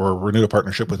or renewed a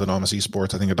partnership with Adamas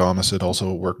Esports. I think Adamas had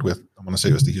also worked with, I want to say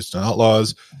it was the Houston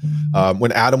Outlaws.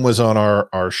 When Adam was on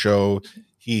our show,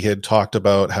 he had talked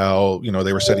about how,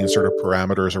 they were setting sort of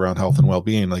parameters around health and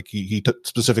well-being. Like he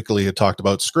specifically had talked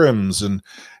about scrims and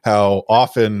how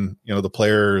often, the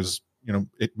players,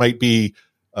 it might be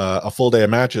a full day of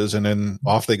matches, and then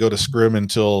off they go to scrim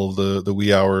until the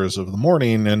wee hours of the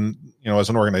morning. And as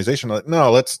an organization, like,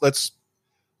 no, let's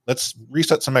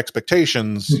reset some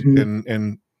expectations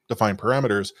and define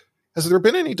parameters. Has there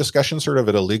been any discussion sort of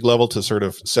at a league level to sort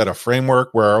of set a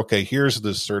framework where, okay, here's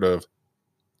this sort of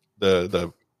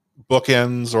the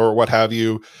bookends or what have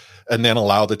you, and then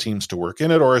allow the teams to work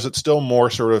in it? Or is it still more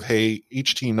sort of, hey,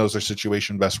 each team knows their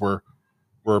situation best, we're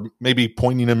maybe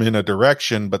pointing them in a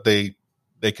direction, but they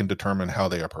can determine how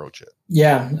they approach it?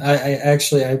 Yeah, I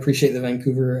appreciate the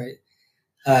Vancouver.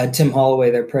 Tim Holloway,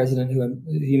 their president, who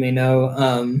you may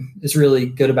know, is really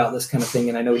good about this kind of thing,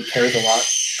 and I know he cares a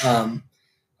lot.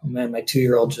 Oh man, my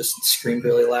 2-year-old just screamed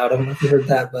really loud. I don't know if you heard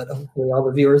that, but hopefully all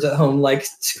the viewers at home like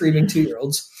screaming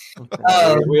 2-year-olds.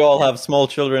 We all have small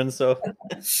children, so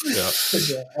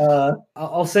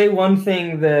I'll say one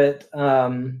thing that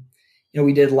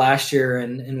we did last year,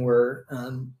 and we're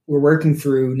working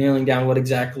through nailing down what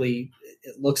exactly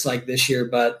it looks like this year.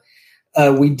 But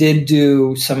we did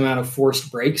do some amount of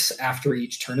forced breaks after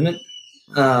each tournament.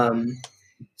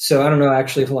 So I don't know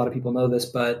actually if a lot of people know this,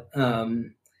 but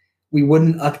we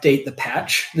wouldn't update the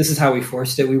patch. This is how we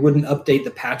forced it. We wouldn't update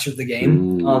the patch of the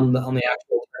game on the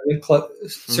actual tournament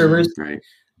servers, right?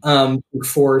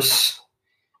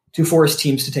 To force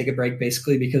teams to take a break,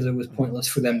 basically, because it was pointless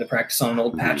for them to practice on an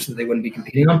old patch that they wouldn't be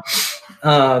competing on.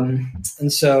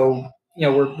 And so,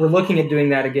 we're looking at doing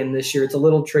that again this year. It's a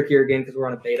little trickier again because we're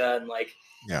on a beta, and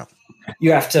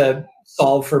you have to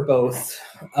solve for both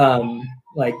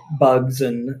bugs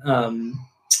and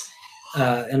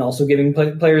also giving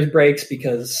players breaks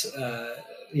because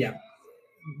the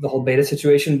whole beta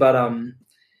situation. But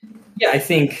I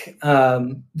think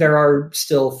there are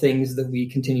still things that we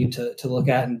continue to look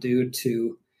at and do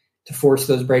to force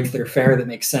those breaks that are fair, that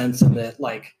make sense, and that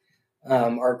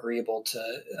are agreeable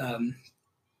to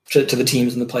the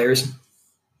teams and the players.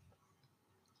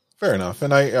 Fair enough.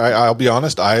 And I'll be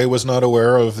honest, I was not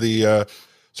aware of the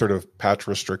sort of patch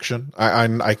restriction.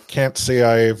 I can't say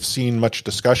I've seen much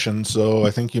discussion, so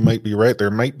I think you might be right.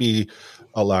 There might be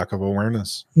a lack of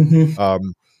awareness.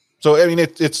 So I mean,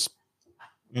 it's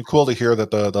cool to hear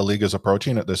that the league is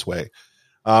approaching it this way.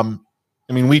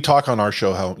 I mean, we talk on our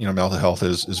show how mental health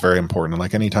is very important, and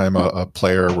like anytime a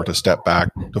player were to step back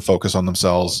to focus on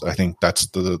themselves, I think that's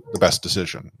the best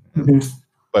decision.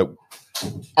 But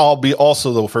I'll be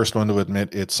also the first one to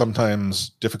admit it's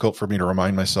sometimes difficult for me to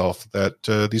remind myself that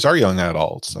these are young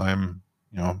adults. When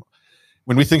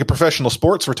we think of professional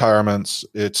sports retirements,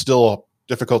 it's still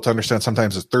difficult to understand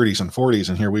sometimes it's 30s and 40s.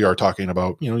 And here we are talking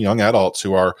about, young adults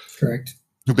who are correct,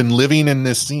 who've been living in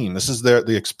this scene. This is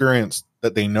the experience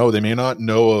that they know. They may not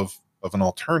know of an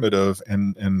alternative.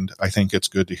 And I think it's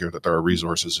good to hear that there are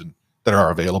resources that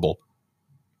are available.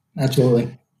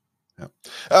 Absolutely. Yeah.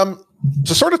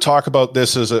 To sort of talk about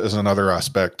this as another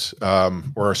aspect,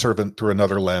 or sort of through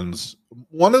another lens,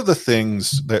 one of the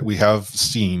things that we have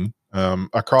seen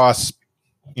across,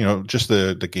 just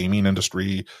the gaming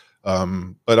industry,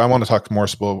 but I want to talk more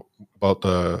about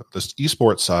this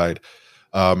esports side,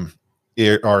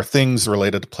 are things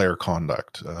related to player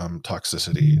conduct,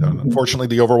 toxicity. Unfortunately,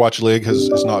 the Overwatch League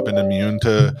has not been immune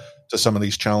to some of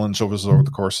these challenges over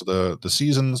the course of the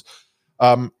seasons.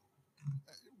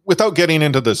 Without getting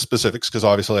into the specifics, because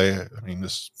obviously,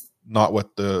 this is not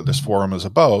what this forum is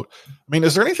about. I mean,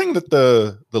 is there anything that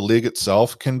the league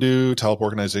itself can do to help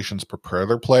organizations prepare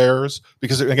their players?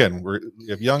 Because again, we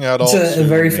have young adults. It's a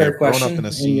very fair question.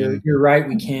 You're right.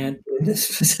 We can't get into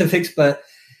specifics, but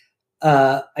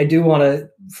I do want to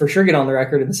for sure get on the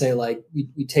record and say,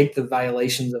 we take the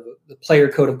violations of the player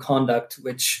code of conduct,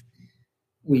 which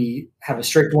we have a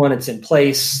strict one. It's in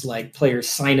place. Players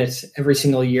sign it every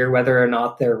single year, whether or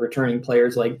not they're returning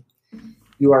players.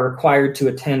 You are required to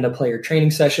attend a player training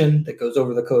session that goes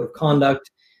over the code of conduct.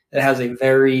 It has a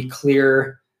very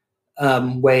clear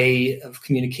way of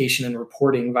communication and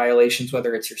reporting violations,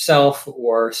 whether it's yourself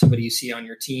or somebody you see on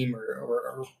your team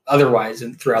or otherwise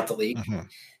throughout the league.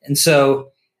 And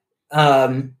so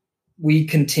we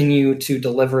continue to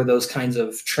deliver those kinds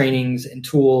of trainings and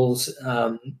tools,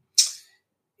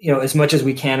 as much as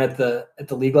we can at the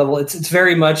league level. It's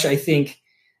very much, I think,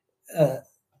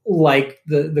 like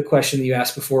the question that you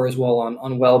asked before as well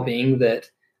on well-being, that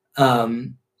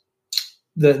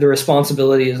the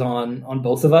responsibility is on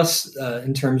both of us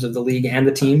in terms of the league and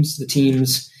the teams. The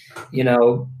teams,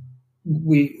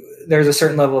 there's a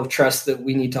certain level of trust that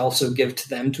we need to also give to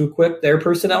them to equip their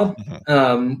personnel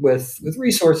with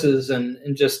resources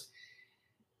and just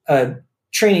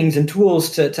trainings and tools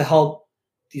to help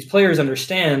these players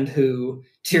understand, who,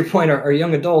 to your point, are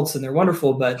young adults and they're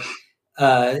wonderful, but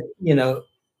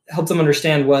help them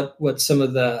understand what some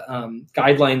of the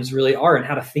guidelines really are and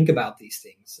how to think about these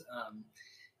things.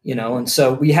 And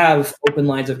so we have open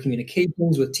lines of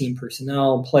communications with team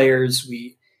personnel, players.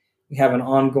 We have an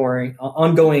ongoing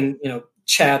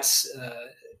chats,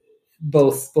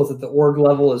 both at the org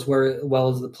level as well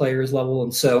as the players level.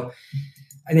 And so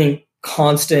I think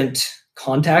constant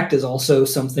contact is also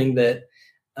something that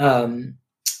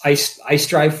I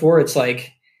strive for. It's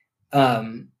like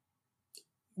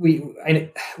we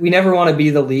never want to be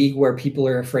the league where people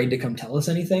are afraid to come tell us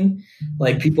anything.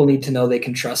 Like, people need to know they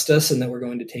can trust us and that we're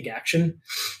going to take action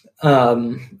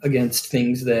against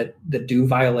things that do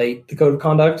violate the code of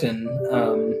conduct and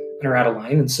are out of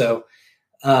line. And so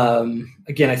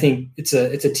again, I think it's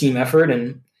a team effort,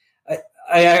 and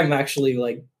I am actually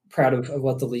like proud of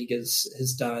what the league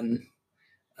has done.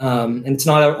 And it's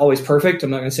not always perfect,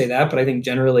 I'm not going to say that, but I think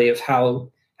generally of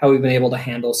how we've been able to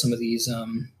handle some of these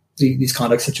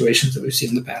conduct situations that we've seen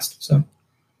in the past. So,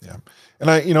 yeah. And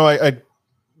I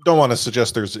don't want to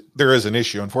suggest there is an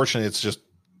issue. Unfortunately, it's just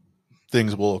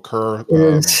things will occur.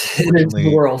 It is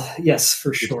the world. Yes,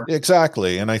 for sure.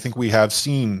 Exactly. And I think we have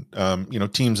seen,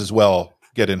 teams as well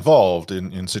get involved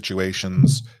in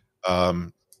situations,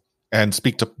 and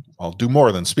do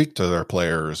more than speak to their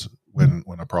players when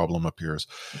a problem appears.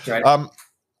 That's right.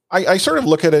 I sort of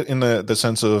look at it in the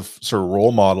sense of sort of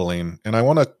role modeling, and I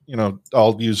want to,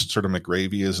 I'll use sort of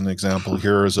McGravy as an example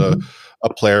here as a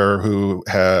player who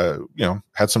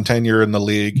had some tenure in the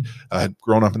league, had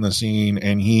grown up in the scene,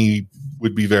 and he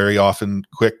would be very often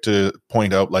quick to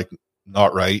point out, like,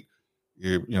 not right.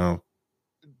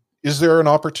 Is there an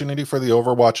opportunity for the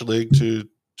Overwatch League to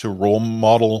role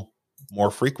model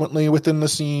more frequently within the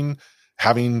scene,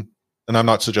 and I'm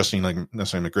not suggesting like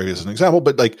necessarily McGravy as an example,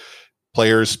 but like,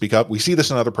 players speak up. We see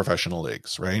this in other professional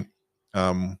leagues, right?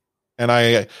 And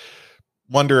I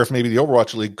wonder if maybe the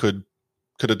Overwatch League could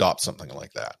adopt something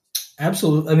like that.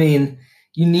 Absolutely. I mean,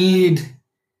 you need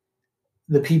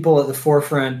the people at the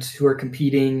forefront who are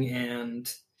competing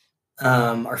and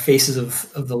are faces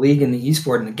of the league and the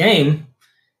esport and the game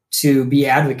to be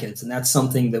advocates, and that's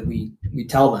something that we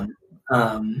tell them.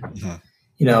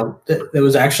 That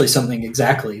was actually something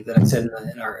exactly that I said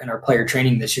in our player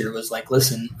training this year. Was like,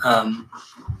 listen,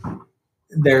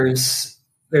 there's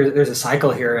a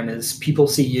cycle here, and as people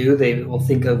see you, they will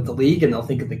think of the league, and they'll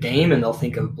think of the game, and they'll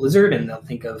think of Blizzard, and they'll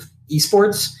think of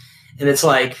esports, and it's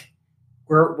like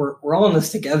we're all in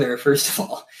this together, first of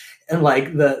all, and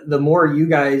like the more you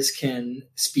guys can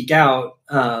speak out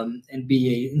and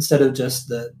be instead of just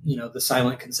the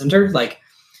silent consenter, like,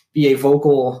 be a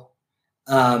vocal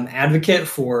advocate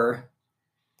for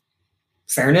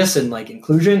fairness and like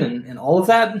inclusion and all of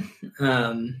that,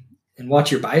 and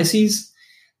watch your biases,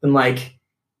 then like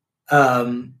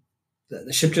the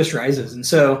ship just rises. And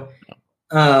so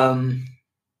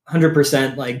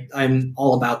 100%, like, I'm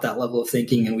all about that level of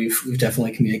thinking, and we've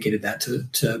definitely communicated that to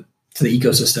the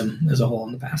ecosystem as a whole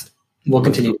in the past. We'll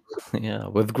continue. Yeah,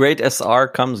 with great SR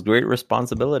comes great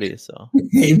responsibility. So,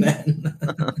 amen.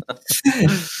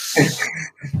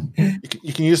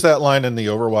 You can use that line in the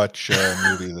Overwatch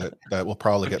movie that will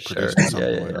probably get produced at some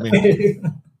point. I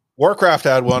mean, Warcraft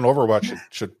had one. Overwatch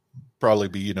should probably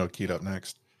be keyed up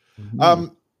next.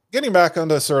 Mm-hmm. Getting back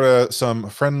onto sort of some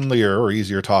friendlier or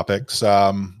easier topics.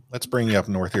 Let's bring you up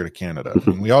north here to Canada. I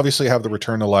mean, we obviously have the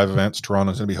return to live events.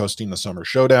 Toronto's going to be hosting the Summer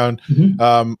Showdown.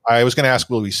 Mm-hmm. I was going to ask,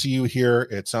 will we see you here?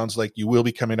 It sounds like you will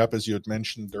be coming up, as you had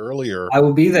mentioned earlier. I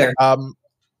will be there.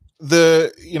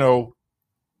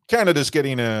 Canada's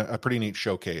getting a pretty neat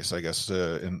showcase, I guess,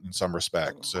 in some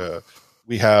respects.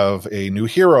 We have a new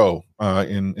hero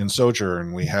in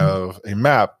Sojourn. We have a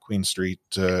map, Queen Street,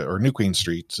 or New Queen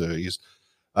Street.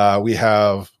 We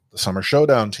have the Summer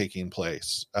Showdown taking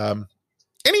place.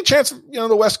 Any chance,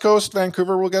 the West Coast,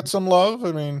 Vancouver, will get some love?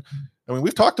 I mean,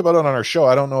 we've talked about it on our show.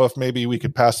 I don't know if maybe we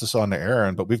could pass this on to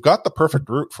Aaron, but we've got the perfect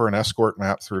route for an escort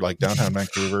map through like downtown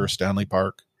Vancouver, Stanley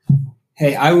Park.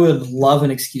 Hey, I would love an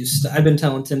excuse. I've been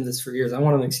telling Tim this for years. I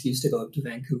want an excuse to go up to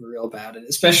Vancouver real bad, and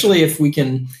especially if we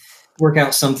can work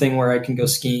out something where I can go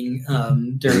skiing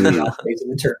during the off days of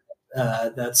the tournament.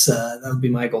 That would be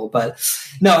my goal. But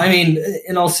no, I mean,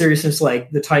 in all seriousness,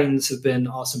 like, the Titans have been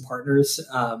awesome partners,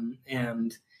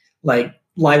 and like,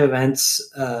 live events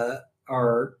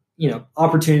are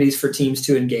opportunities for teams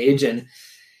to engage. And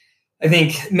I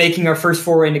think making our first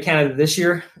foray into Canada this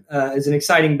year is an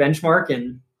exciting benchmark,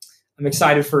 and I'm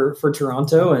excited for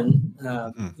Toronto, and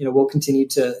we'll continue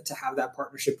to have that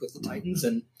partnership with the Titans,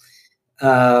 and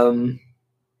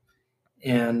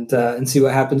see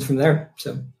what happens from there.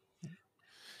 So.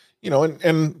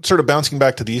 And sort of bouncing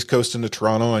back to the East Coast into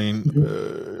Toronto, I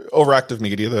mean, Overactive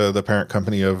Media, the parent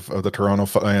company of the Toronto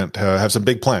Defiant, have some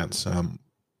big plans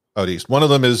out east. One of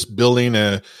them is building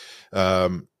a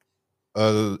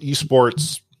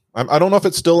esports. I don't know if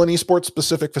it's still an esports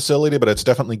specific facility, but it's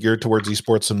definitely geared towards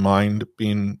esports in mind,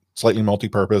 being slightly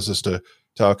multi-purpose as to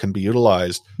how it can be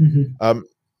utilized. Mm-hmm.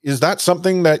 Is that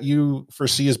something that you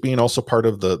foresee as being also part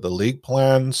of the league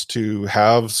plans to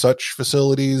have such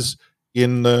facilities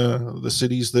in the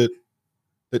cities that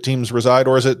teams reside,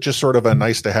 or is it just sort of a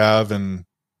nice to have and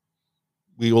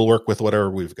we will work with whatever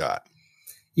we've got?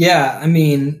 Yeah, I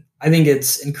mean, I think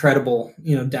it's incredible.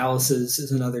 Dallas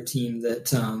is another team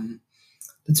that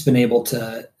that's been able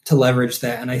to leverage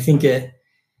that, and I think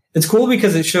it's cool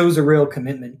because it shows a real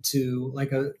commitment to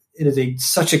it is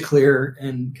such a clear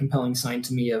and compelling sign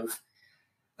to me of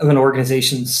an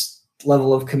organization's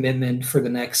level of commitment for the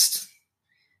next.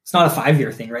 It's not a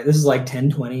 5-year thing, right? This is like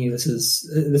 10, 20.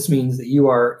 This means that you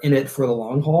are in it for the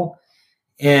long haul.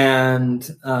 And,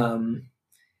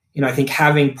 I think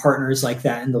having partners like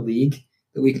that in the league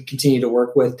that we could continue to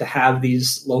work with to have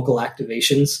these local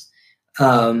activations,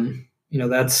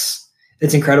 it's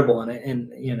incredible.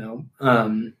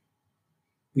 And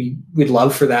we'd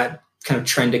love for that kind of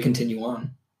trend to continue on.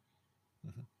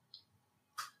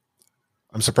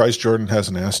 I'm surprised Jordan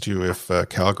hasn't asked you if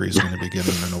Calgary is going to begin in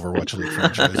an Overwatch League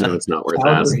franchise. No, it's not worth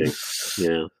Calgary. asking.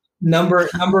 Yeah. Number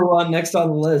one next on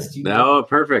the list. No,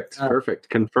 perfect.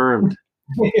 Confirmed.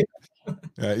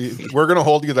 We're going to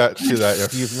hold you to that.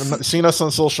 If you've seen us on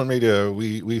social media,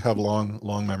 we have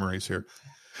long memories here.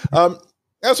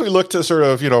 As we look to sort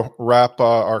of, wrap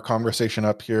our conversation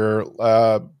up here,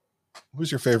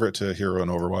 who's your favorite hero in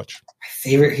Overwatch? My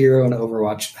favorite hero in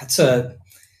Overwatch? It's a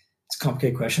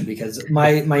complicated question because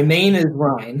my main is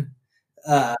Rein.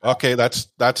 Okay, that's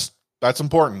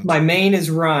important. My main is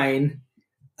Rein.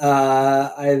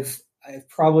 I've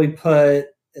probably put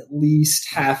at least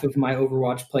half of my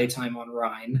Overwatch playtime on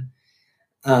Rein,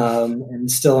 and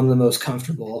still I'm the most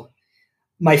comfortable.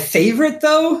 My favorite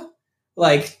though,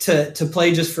 to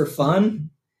play just for fun,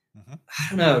 I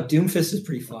don't know. Doomfist is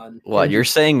pretty fun. What, you're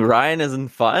saying Rein isn't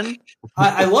fun?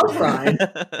 I love Rein.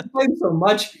 I play him so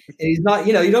much, and he's not.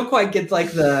 You don't quite get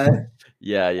the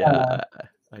the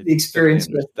experience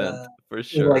with for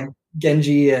sure. With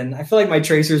Genji, and I feel like my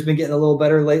Tracer's been getting a little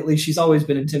better lately. She's always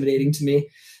been intimidating to me.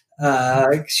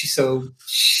 She's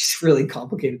really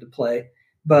complicated to play,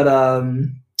 but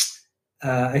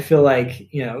I feel like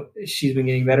she's been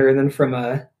getting better. And then from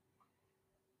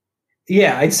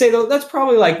I'd say though that's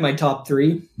probably my top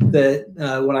 3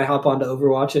 that when I hop onto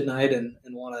Overwatch at night and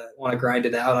want to grind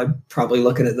it out, I'm probably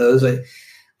looking at those.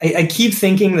 I keep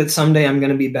thinking that someday I'm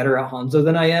going to be better at Hanzo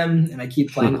than I am, and I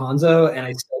keep playing Hanzo, and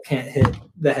I still can't hit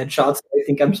the headshots that I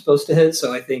think I'm supposed to hit.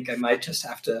 So I think I might just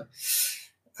have to,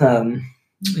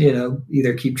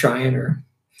 either keep trying or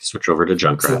switch over to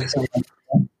Junkrat.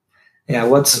 Yeah,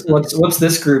 what's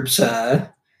this group's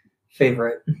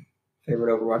favorite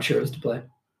Overwatch heroes to play?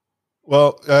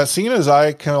 Well, seeing as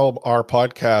I call our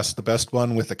podcast the best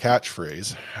one with a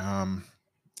catchphrase,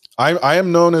 I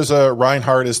am known as a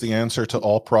Reinhardt is the answer to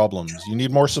all problems. You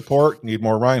need more support, need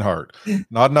more Reinhardt.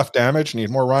 Not enough damage, need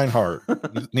more Reinhardt.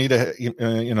 You need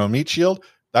a meat shield.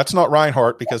 That's not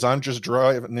Reinhardt because I'm just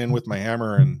driving in with my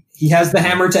hammer and he has the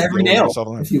hammer to every nail,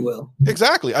 if you will.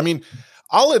 Exactly. I mean,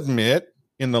 I'll admit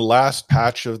in the last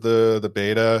patch of the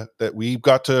beta that we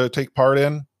got to take part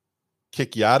in,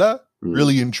 Kick Yada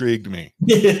really intrigued me.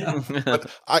 Yeah.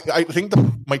 But I think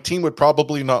my team would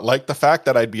probably not like the fact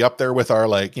that I'd be up there with our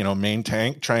main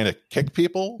tank trying to kick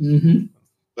people. Mm-hmm.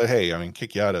 But hey, I mean,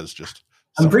 Kick Yada is just.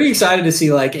 I'm pretty excited to see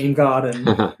Aim God and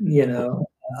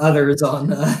others on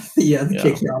the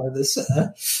Kick Yada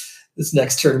this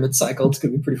next tournament cycle. It's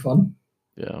gonna be pretty fun.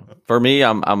 Yeah, for me,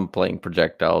 I'm playing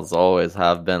projectiles. Always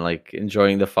have been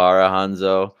enjoying the Pharah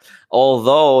Hanzo.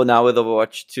 Although now with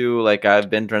Overwatch 2, I've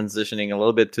been transitioning a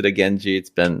little bit to the Genji. It's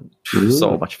been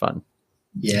so much fun.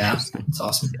 Yeah, it's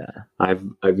awesome. Yeah,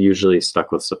 I've usually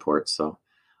stuck with support, so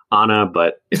Ana.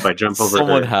 But if I jump over,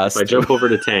 jump over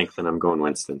to tank, then I'm going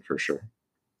Winston for sure.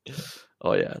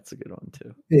 Oh yeah, that's a good one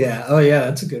too. Yeah. Oh yeah,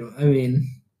 that's a good one. I mean,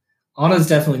 Ana's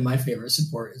definitely my favorite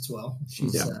support as well.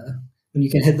 She's when you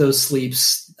can hit those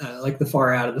sleeps like the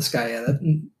far out of the sky. Yeah,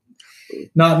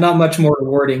 not much more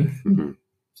rewarding. Mm-hmm.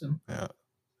 So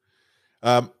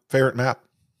favorite map,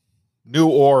 new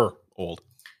or old?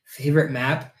 Favorite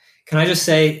map? Can I just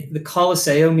say the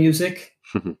Colosseo music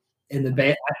in the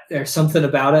band? There's something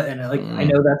about it, and I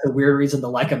know that's a weird reason to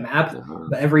like a map,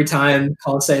 but every time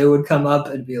Colosseo would come up,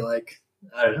 it'd be I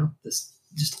don't know, this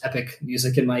just epic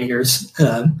music in my ears.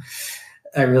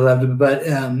 I really loved it. But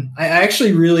I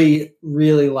actually really,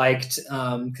 really liked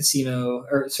Casino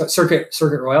or Circuit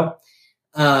Royale,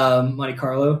 Monte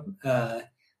Carlo.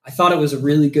 I thought it was a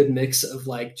really good mix of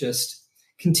like just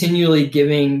continually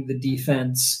giving the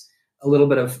defense a little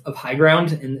bit of high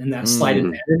ground and that slight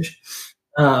advantage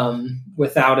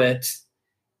without it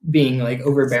being like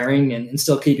overbearing and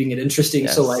still keeping it interesting.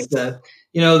 Yes. So like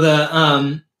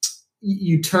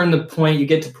you turn the point, you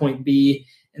get to point B,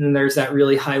 and then there's that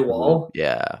really high wall.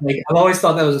 Yeah. Like I've always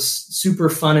thought that was a super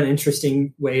fun and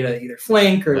interesting way to either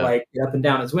flank or like get up and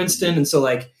down as Winston. And so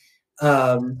like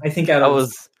I think out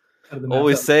of the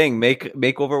always matchup, saying make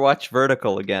Overwatch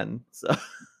vertical again. So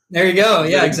there you go.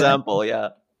 Yeah, example. Yeah,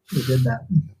 we did that.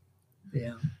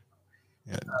 Yeah.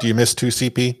 Do you miss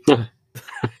 2CP?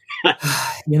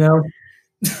 You know,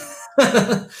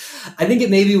 I think it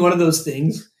may be one of those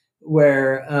things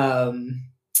where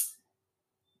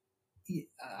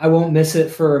I won't miss it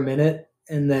for a minute,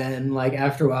 and then like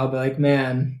after a while, I'll be like,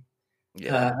 man,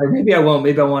 or maybe I won't.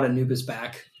 Maybe I want Anubis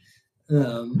back.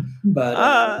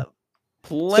 But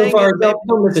so far,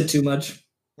 don't miss it too much.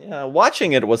 Yeah,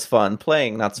 watching it was fun.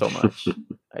 Playing, not so much.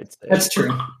 I'd say that's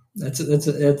true.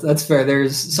 That's fair.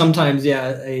 There's sometimes,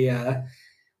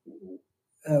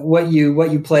 what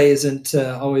you play isn't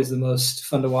always the most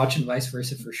fun to watch, and vice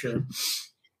versa, for sure.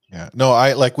 Yeah, no,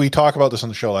 I like we talk about this on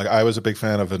the show. Like I was a big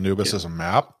fan of Anubis as a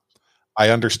map. I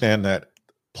understand that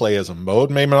play as a mode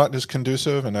may not as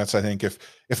conducive, and that's I think if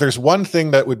there's one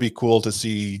thing that would be cool to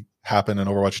see happen in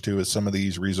Overwatch 2 is some of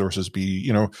these resources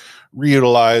be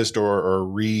reutilized or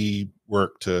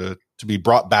reworked to be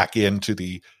brought back into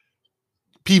the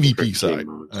PvP side.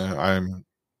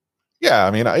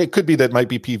 I mean, it could be that might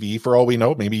be PvE for all we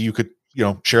know. Maybe you could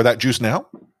share that juice now.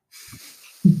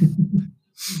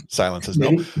 Silence is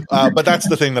no. But that's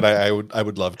the thing that I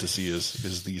would love to see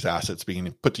is these assets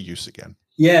being put to use again.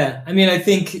 Yeah, I mean, I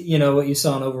think what you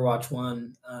saw in Overwatch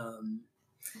 1,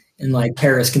 and like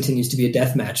Paris continues to be a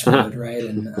deathmatch mode, right?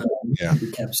 And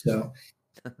be kept so.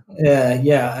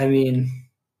 I mean,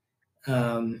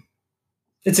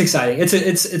 it's exciting.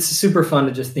 It's super fun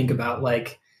to just think about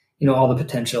like all the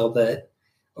potential that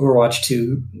Overwatch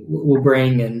 2 will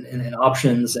bring and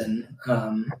options and.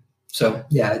 So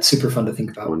yeah, it's super fun to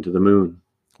think about. Going to the moon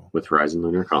with Horizon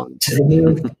Lunar Colony.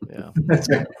 Yeah, that's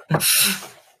right.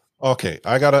 Okay,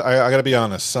 I gotta be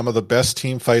honest. Some of the best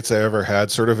team fights I ever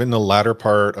had, sort of in the latter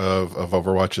part of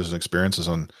Overwatch's experiences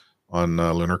on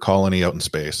Lunar Colony out in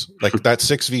space. Like that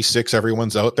 6v6,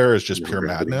 everyone's out there is just pure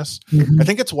madness. Mm-hmm. I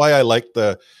think it's why I like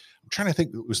I'm trying to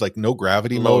think. It was like no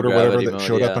gravity mode or whatever that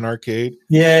showed up in arcade.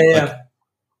 Yeah.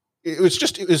 It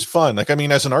was fun. Like, I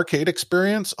mean, as an arcade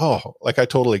experience, like I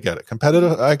totally get it.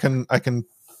 Competitive, I can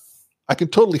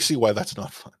totally see why that's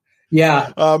not fun.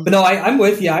 Yeah. But no, I'm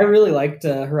with you. I really liked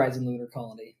Horizon Lunar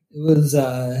Colony. It was,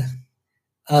 I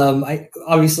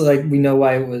obviously like we know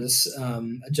why it was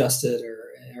adjusted or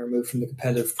removed from the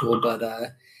competitive pool, but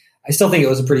I still think it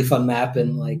was a pretty fun map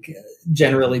and like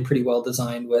generally pretty well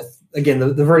designed with, again, the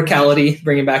verticality,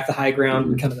 bringing back the high ground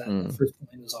and kind of that first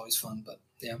point was always fun, but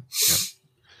yeah.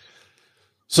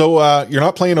 So you're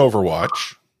not playing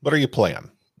Overwatch. What are you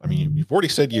playing? I mean, you've already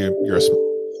said you're a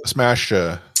Smash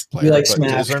player. You like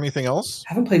Smash. Is there anything else?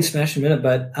 I haven't played Smash in a minute,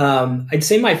 but I'd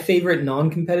say my favorite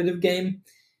non-competitive game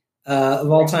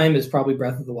of all time is probably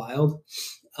Breath of the Wild.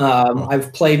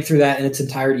 I've played through that in its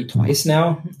entirety twice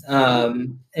now.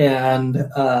 And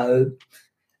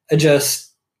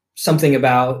just something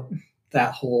about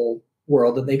that whole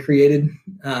world that they created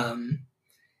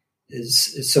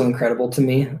is so incredible to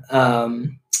me.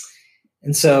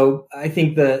 And so I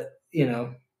think that,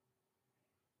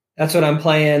 that's what I'm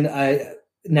playing.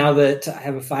 Now that I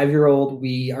have a 5-year-old,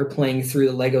 we are playing through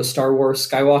the Lego Star Wars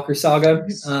Skywalker Saga.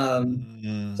 So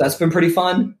that's been pretty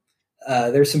fun.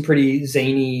 There's some pretty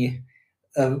zany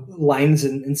lines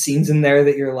and scenes in there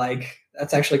that you're like,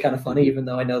 that's actually kind of funny, even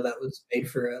though I know that was made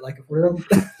for like a 4-year-old.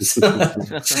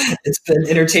 It's been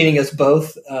entertaining us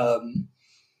both.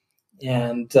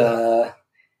 And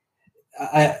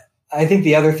I think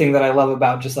the other thing that I love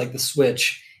about just like the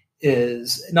Switch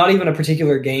is not even a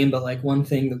particular game, but like one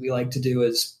thing that we like to do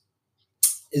is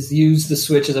use the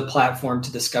Switch as a platform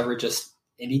to discover just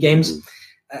indie games.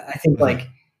 I think like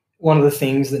one of the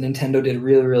things that Nintendo did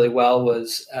really, really well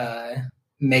was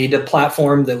made a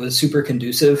platform that was super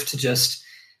conducive to just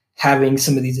having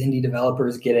some of these indie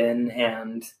developers get in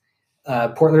and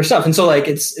port their stuff. And so like,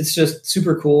 it's just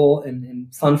super cool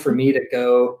and fun for me to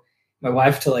go, my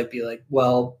wife to like, be like,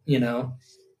 well,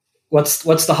 what's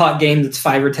the hot game that's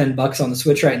 $5 or $10 on the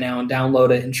Switch right now and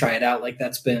download it and try it out. Like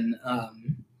that's been,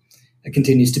 it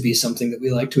continues to be something that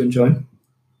we like to enjoy.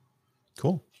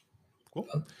 Cool.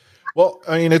 Well,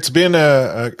 I mean, it's been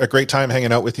a great time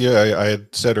hanging out with you. I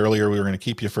had said earlier we were going to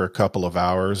keep you for a couple of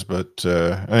hours, but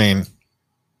I mean,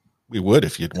 we would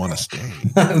if you'd want to stay.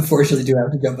 Unfortunately, do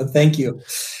have to go, but thank you.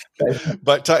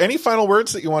 But any final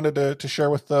words that you wanted to share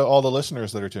with all the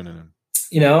listeners that are tuning in?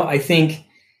 You know, I think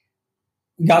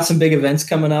we got some big events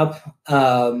coming up,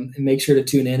 and make sure to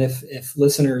tune in if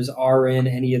listeners are in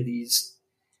any of these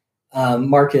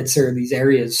markets or these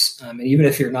areas, and even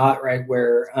if you're not, right,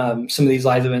 where some of these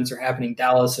live events are happening,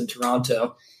 Dallas and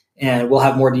Toronto, and we'll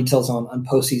have more details on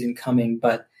postseason coming.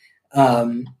 But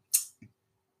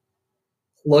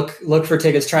look for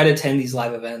tickets. Try to attend these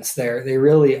live events. They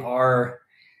really are.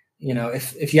 You know,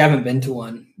 if you haven't been to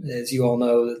one, as you all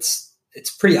know, it's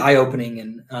pretty eye opening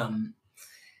and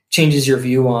changes your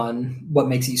view on what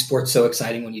makes esports so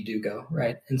exciting when you do go,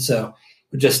 right. And so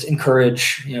we just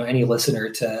encourage any listener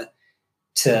to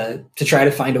try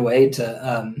to find a way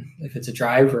to if it's a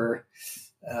drive or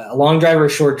a long drive or a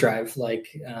short drive,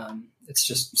 it's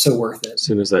just so worth it. As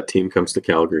soon as that team comes to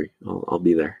Calgary, I'll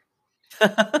be there.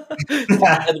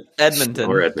 Edmonton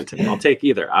or Edmonton. I'll take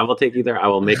either. I will take either. I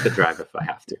will make the drive if I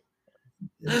have to.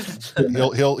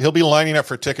 He'll be lining up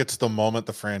for tickets the moment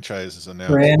the franchise is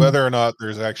announced, whether or not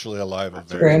there's actually a live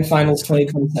event. Grand Finals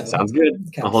 2027. Sounds good.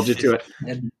 I'll hold you to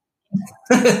it.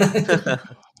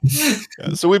 Yeah,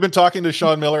 so we've been talking to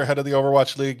Sean Miller, head of the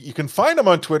Overwatch League. You can find him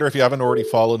on Twitter if you haven't already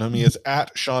followed him. He is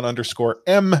at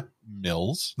Sean_M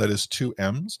Mills. That is 2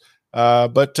 M's.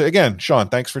 But again, Sean,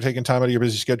 thanks for taking time out of your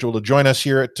busy schedule to join us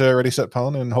here at Ready Set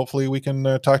Pound, and hopefully we can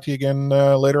talk to you again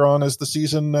later on as the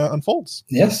season unfolds.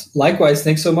 Yes, likewise.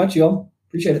 Thanks so much, y'all.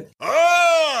 Appreciate it.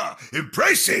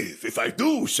 Impressive, if I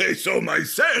do say so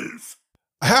myself.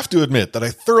 I have to admit that I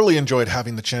thoroughly enjoyed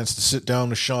having the chance to sit down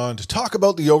with Sean to talk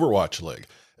about the Overwatch League.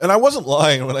 And I wasn't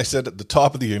lying when I said at the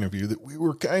top of the interview that we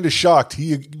were kind of shocked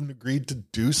he even agreed to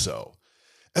do so.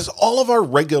 As all of our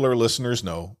regular listeners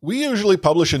know, we usually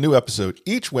publish a new episode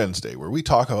each Wednesday where we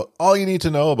talk about all you need to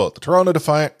know about the Toronto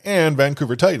Defiant and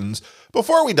Vancouver Titans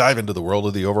before we dive into the world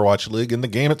of the Overwatch League and the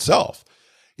game itself.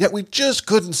 Yet we just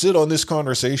couldn't sit on this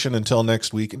conversation until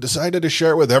next week and decided to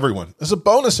share it with everyone as a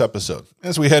bonus episode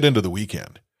as we head into the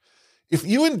weekend. If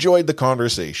you enjoyed the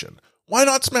conversation, why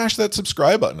not smash that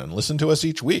subscribe button and listen to us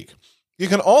each week? You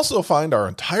can also find our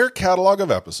entire catalog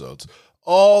of episodes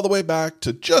all the way back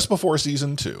to just before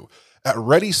Season 2 at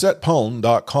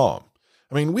ReadySetPwn.com.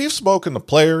 I mean, we've spoken to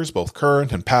players, both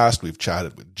current and past. We've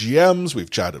chatted with GMs,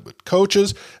 we've chatted with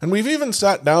coaches, and we've even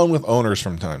sat down with owners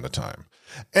from time to time.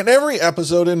 And every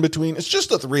episode in between, it's just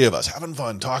the three of us having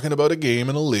fun talking about a game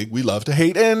and a league we love to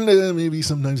hate and maybe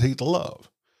sometimes hate to love.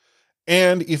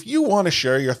 And if you want to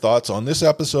share your thoughts on this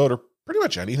episode, or pretty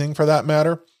much anything for that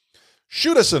matter,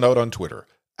 shoot us a note on Twitter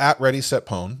at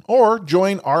ReadySetPwn, or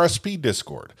join RSP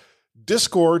Discord,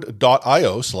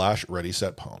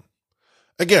 discord.io/ReadySetPwn.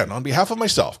 Again, on behalf of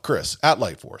myself, Chris at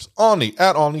Lightforce, Omni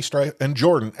at OmniStrife, and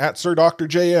Jordan at Sir Dr.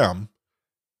 JM,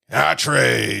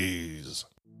 catchphrase.